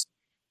knows?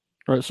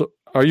 All right. So,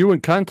 are you in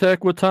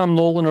contact with Tom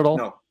Nolan at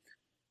all?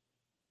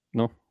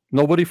 No.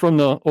 Nobody from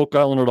the Oak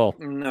Island at all?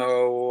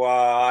 No,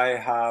 I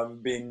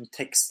have been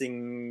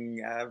texting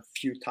a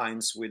few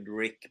times with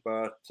Rick,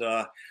 but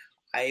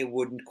I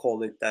wouldn't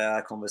call it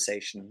a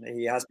conversation.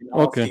 He has been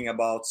asking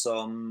about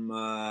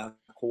some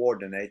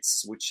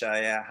coordinates, which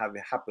I have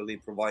happily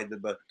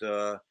provided, but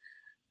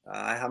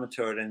I haven't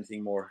heard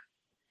anything more.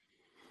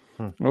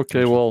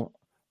 Okay, well,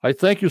 I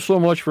thank you so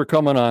much for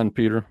coming on,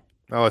 Peter.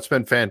 Oh, it's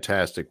been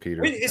fantastic,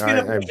 Peter. It's been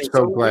I'm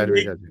so glad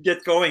we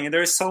get going, and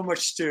there's so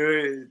much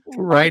to.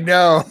 I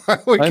know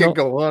we can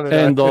go on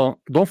and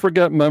don't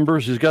forget,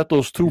 members. He's got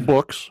those 2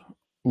 books.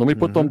 Let me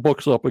put them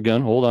books up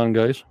again. Hold on,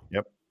 guys.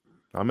 Yep,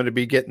 I'm going to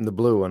be getting the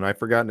blue one. I've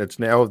forgotten it's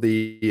now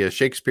the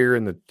Shakespeare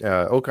and the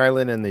Oak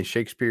Island and the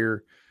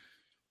Shakespeare.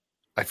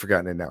 I've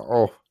forgotten it now.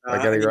 Oh, I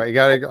got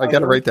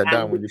to write that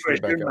down when you put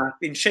it back up.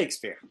 In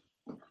Shakespeare.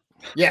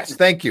 Yes,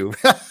 thank you.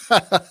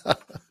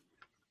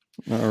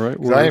 All right,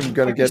 I am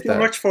going to get that. Thank you so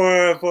much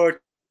for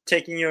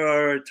taking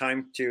your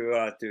time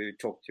to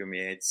talk to me.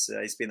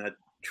 It's been a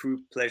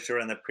true pleasure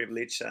and a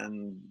privilege.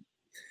 And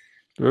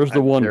there's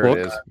the one book,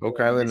 it is. Oak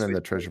Island and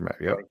the Treasure Map.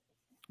 Yep.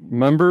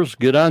 Members,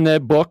 get on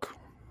that book.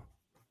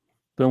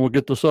 Then we'll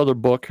get this other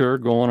book here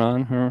going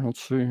on here.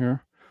 Let's see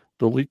here.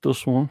 Delete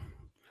this one.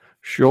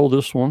 Show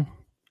this one.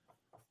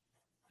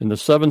 And the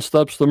 7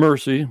 Steps to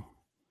Mercy.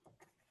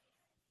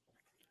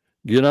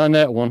 Get on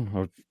that one.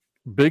 A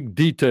big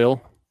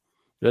detail.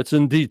 That's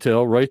in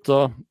detail, right,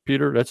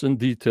 Peter? That's in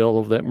detail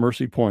of that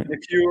Mercy Point. A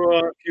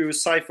few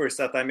ciphers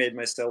that I made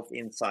myself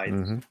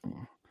inside.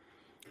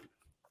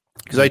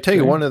 Because I tell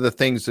you, one of the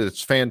things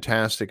that's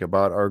fantastic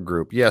about our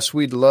group, yes,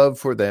 we'd love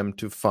for them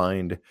to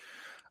find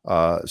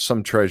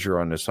some treasure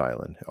on this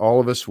island. All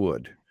of us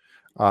would.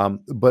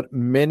 But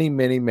many,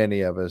 many,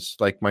 many of us,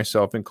 like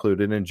myself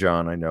included, and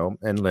John, I know,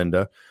 and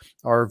Linda,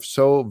 are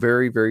so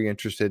very, very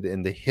interested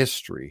in the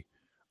history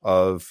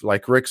of,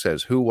 like Rick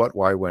says, who, what,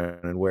 why, when,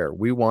 and where.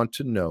 We want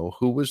to know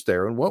who was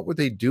there and what were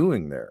they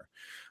doing there.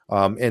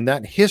 And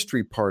that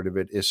history part of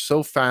it is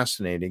so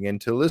fascinating.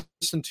 And to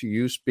listen to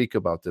you speak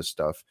about this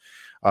stuff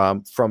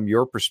from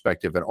your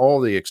perspective and all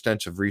the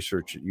extensive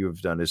research that you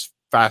have done is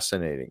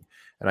fascinating.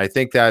 And I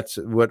think that's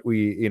what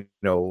we,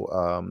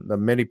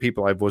 many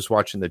people, I was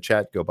watching the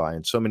chat go by,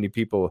 and so many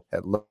people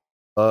had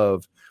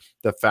love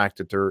the fact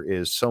that there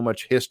is so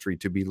much history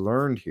to be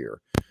learned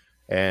here.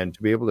 And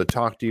to be able to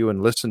talk to you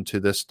and listen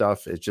to this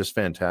stuff is just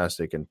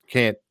fantastic, and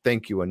can't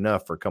thank you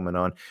enough for coming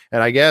on.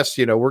 And I guess,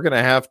 we're going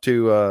to have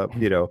to,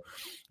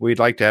 we'd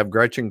like to have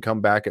Gretchen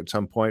come back at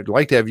some point. We'd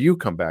like to have you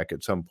come back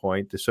at some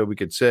point so we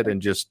could sit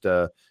and just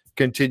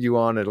continue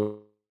on and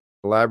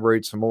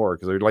elaborate some more.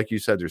 Because like you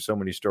said, there's so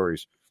many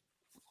stories.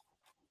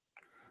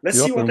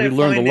 Let's see what we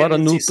learned a lot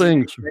of new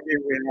things. Maybe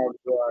we have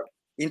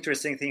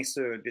interesting things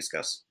to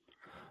discuss.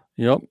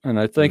 Yep, and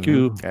I thank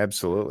you.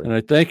 Absolutely. And I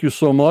thank you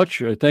so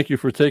much. I thank you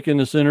for taking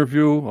this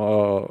interview.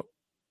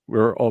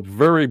 We're a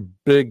very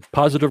big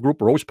positive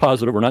group. We're always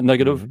positive. We're not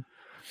negative.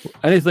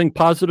 Anything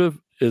positive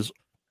is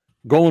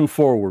going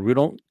forward. We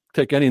don't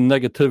take any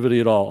negativity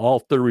at all. All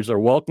theories are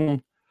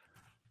welcome.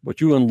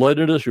 But you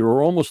enlightened us. You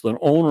were almost an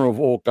owner of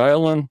Oak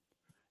Island.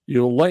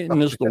 You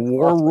enlightened us. The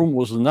war room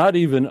was not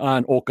even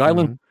on Oak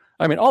Island.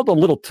 I mean, all the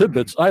little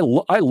tidbits. I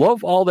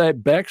love all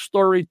that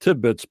backstory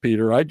tidbits,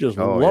 Peter. I just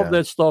love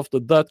that stuff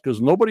to death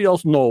because nobody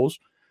else knows.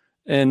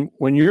 And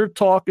when you're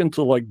talking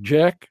to like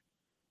Jack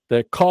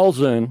that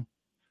calls in,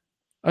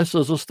 I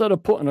says, instead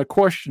of putting a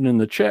question in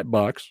the chat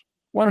box,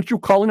 why don't you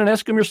call in and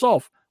ask him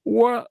yourself?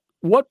 What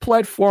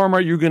platform are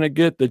you going to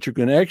get that you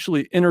can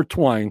actually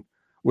intertwine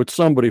with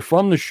somebody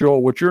from the show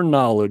with your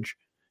knowledge,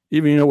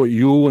 even with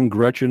you and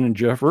Gretchen and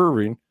Jeff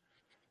Irving,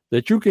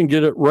 that you can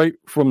get it right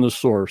from the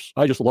source.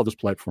 I just love this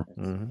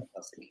platform.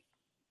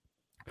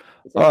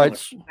 All right.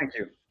 Thank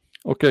you.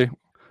 Okay.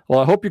 Well,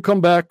 I hope you come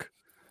back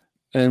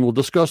and we'll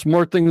discuss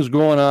more things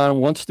going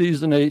on. Once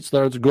Season 8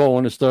 starts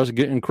going, it starts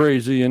getting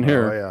crazy in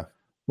here. Oh, yeah.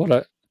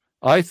 But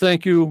I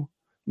thank you,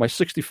 my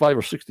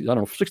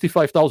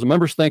 65,000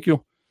 members. Thank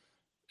you.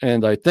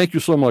 And I thank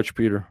you so much,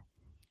 Peter.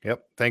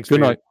 Yep. Thanks.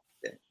 Good night.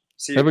 Okay.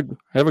 See you.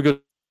 Have a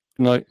good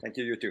night. Thank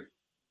you. You too.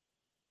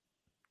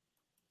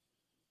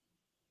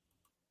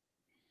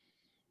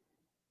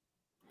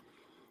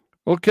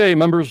 Okay,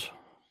 members.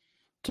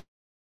 That's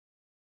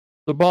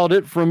about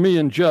it from me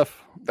and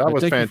Jeff. That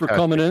was thank fantastic. You for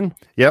coming in.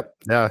 Yep.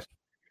 Yeah.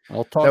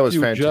 I'll talk that was to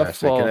you,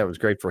 fantastic, Jeff. And that was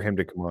great for him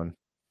to come on.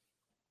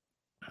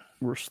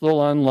 We're still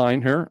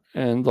online here,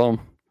 and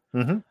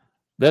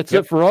that's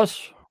it for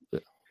us.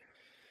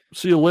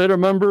 See you later,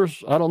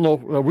 members. I don't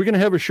know. Are we going to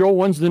have a show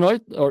Wednesday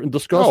night or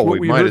discuss what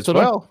we might heard as today?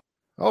 Well.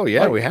 Oh,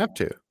 yeah, we have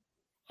to.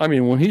 I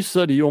mean, when he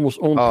said he almost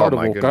owned part of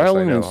Oak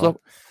Island and stuff,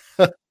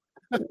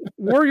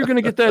 where are you going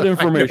to get that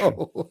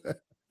information?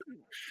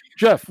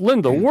 Jeff,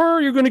 Linda, where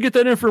are you going to get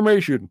that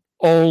information?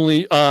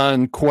 Only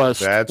on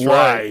Quest That's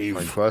Live. Right.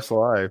 On Quest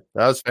Live.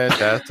 That was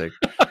fantastic.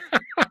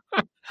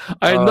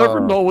 I never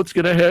know what's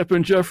going to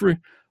happen, Jeffrey.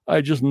 I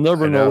just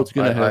never know what's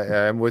going to happen.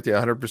 I'm with you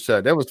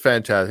 100%. That was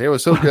fantastic. It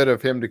was so good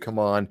of him to come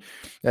on.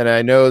 And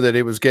I know that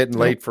it was getting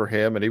late for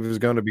him and he was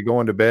going to be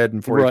going to bed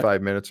in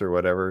 45 minutes or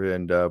whatever.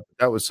 And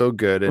that was so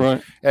good.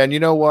 And, and you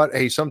know what?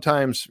 Hey,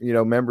 sometimes,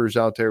 members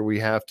out there, we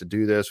have to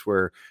do this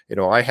where,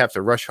 I have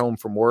to rush home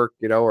from work,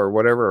 or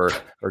whatever,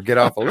 or get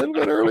off a little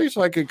bit early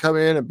so I could come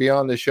in and be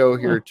on the show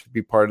here to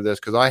be part of this,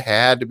 because I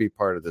had to be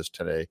part of this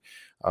today.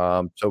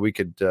 So we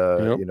could,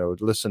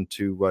 listen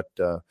to what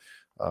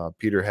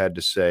Peter had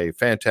to say.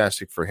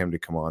 Fantastic for him to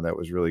come on. That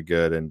was really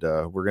good. And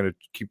we're going to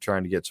keep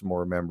trying to get some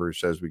more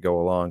members as we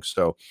go along.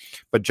 So,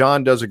 but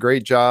John does a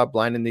great job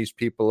lining these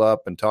people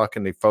up and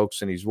talking to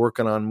folks, and he's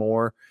working on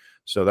more.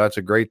 So that's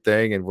a great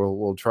thing. And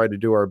we'll try to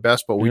do our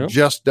best, but we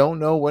just don't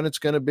know when it's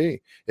going to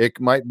be. It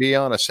might be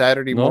on a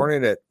Saturday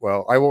morning at,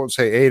 I won't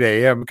say 8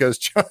 a.m. because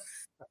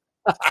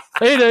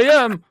 8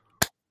 a.m.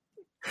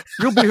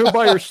 You'll be here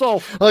by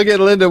yourself. I'll get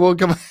Linda. We'll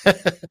come.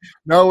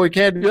 No, we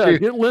can't.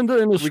 Get Linda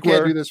in the square. We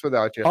can't do this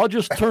without you. I'll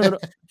just turn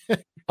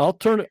it. I'll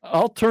turn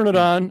it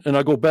on, and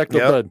I'll go back to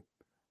bed.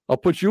 I'll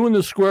put you in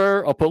the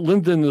square. I'll put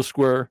Linda in the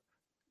square.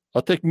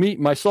 I'll take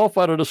myself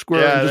out of the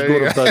square and just go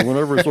to bed.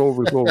 Whenever it's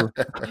over, it's over.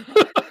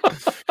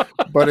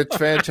 But it's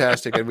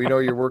fantastic, and we know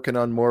you're working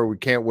on more. We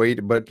can't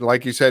wait. But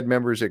like you said,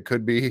 members, it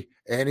could be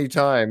any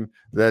time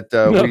that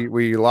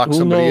we lock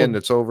somebody in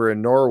that's over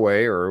in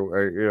Norway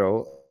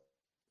or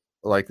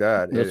like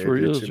that. That's where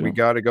he is. We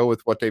got to go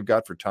with what they've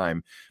got for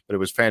time. But it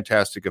was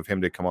fantastic of him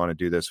to come on and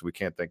do this. We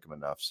can't thank him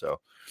enough. So,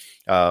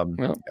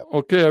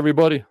 okay,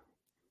 everybody.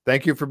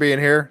 Thank you for being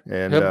here,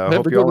 and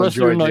hope you all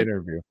enjoyed the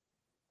interview.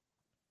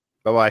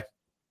 Bye-bye.